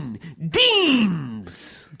Mean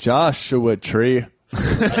Deans. Joshua Tree.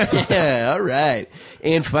 Yeah, all right.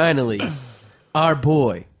 And finally, our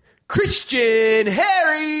boy Christian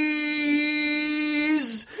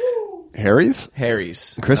Harry's. Harry's?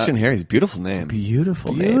 Christian Harry's. Beautiful name.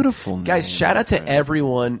 Beautiful Beautiful Guys, name, shout out to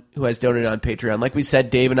everyone who has donated on Patreon. Like we said,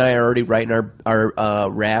 Dave and I are already writing our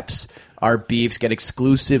raps, our beefs, get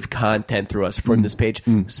exclusive content through us from this page.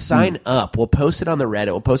 Sign up. We'll post it on the Reddit.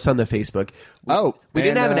 We'll post it on the Facebook. We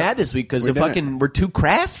didn't have an ad this week because we're too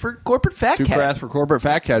crass for corporate fat cats. Too crass for corporate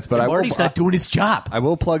fat cats. But Marty's not doing his job. I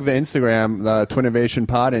will plug the Instagram, the Twinnovation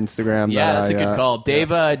Pod Instagram. Yeah, that's a good call.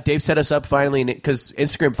 Dave set us up finally because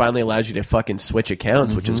Instagram finally allows you to fucking switch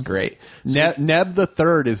accounts, which is great. Neb the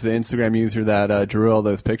Third is the Instagram user that drew all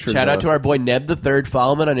those pictures. Shout out to our boy Neb the Third.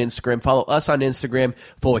 Follow him on Instagram. Follow us on Instagram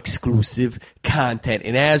for exclusive content.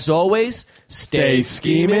 And as always, stay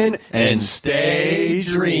scheming and stay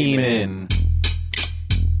dreaming.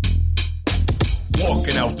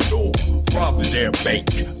 Walking out the door, robbing their bank,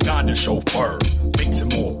 got the chauffeur, mixing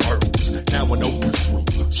more pearls. Now an open screw,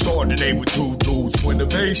 Chardonnay with 2 dudes,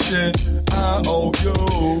 Twinnovation, I owe you.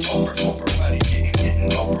 Oprah money,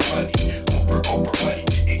 getting Oprah money, Oprah money,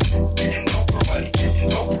 getting Oprah money,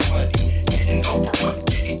 getting Oprah money, getting Oprah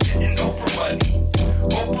money, getting Oprah money,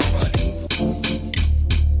 Oprah money.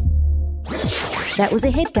 That was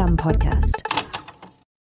a HeadGum podcast.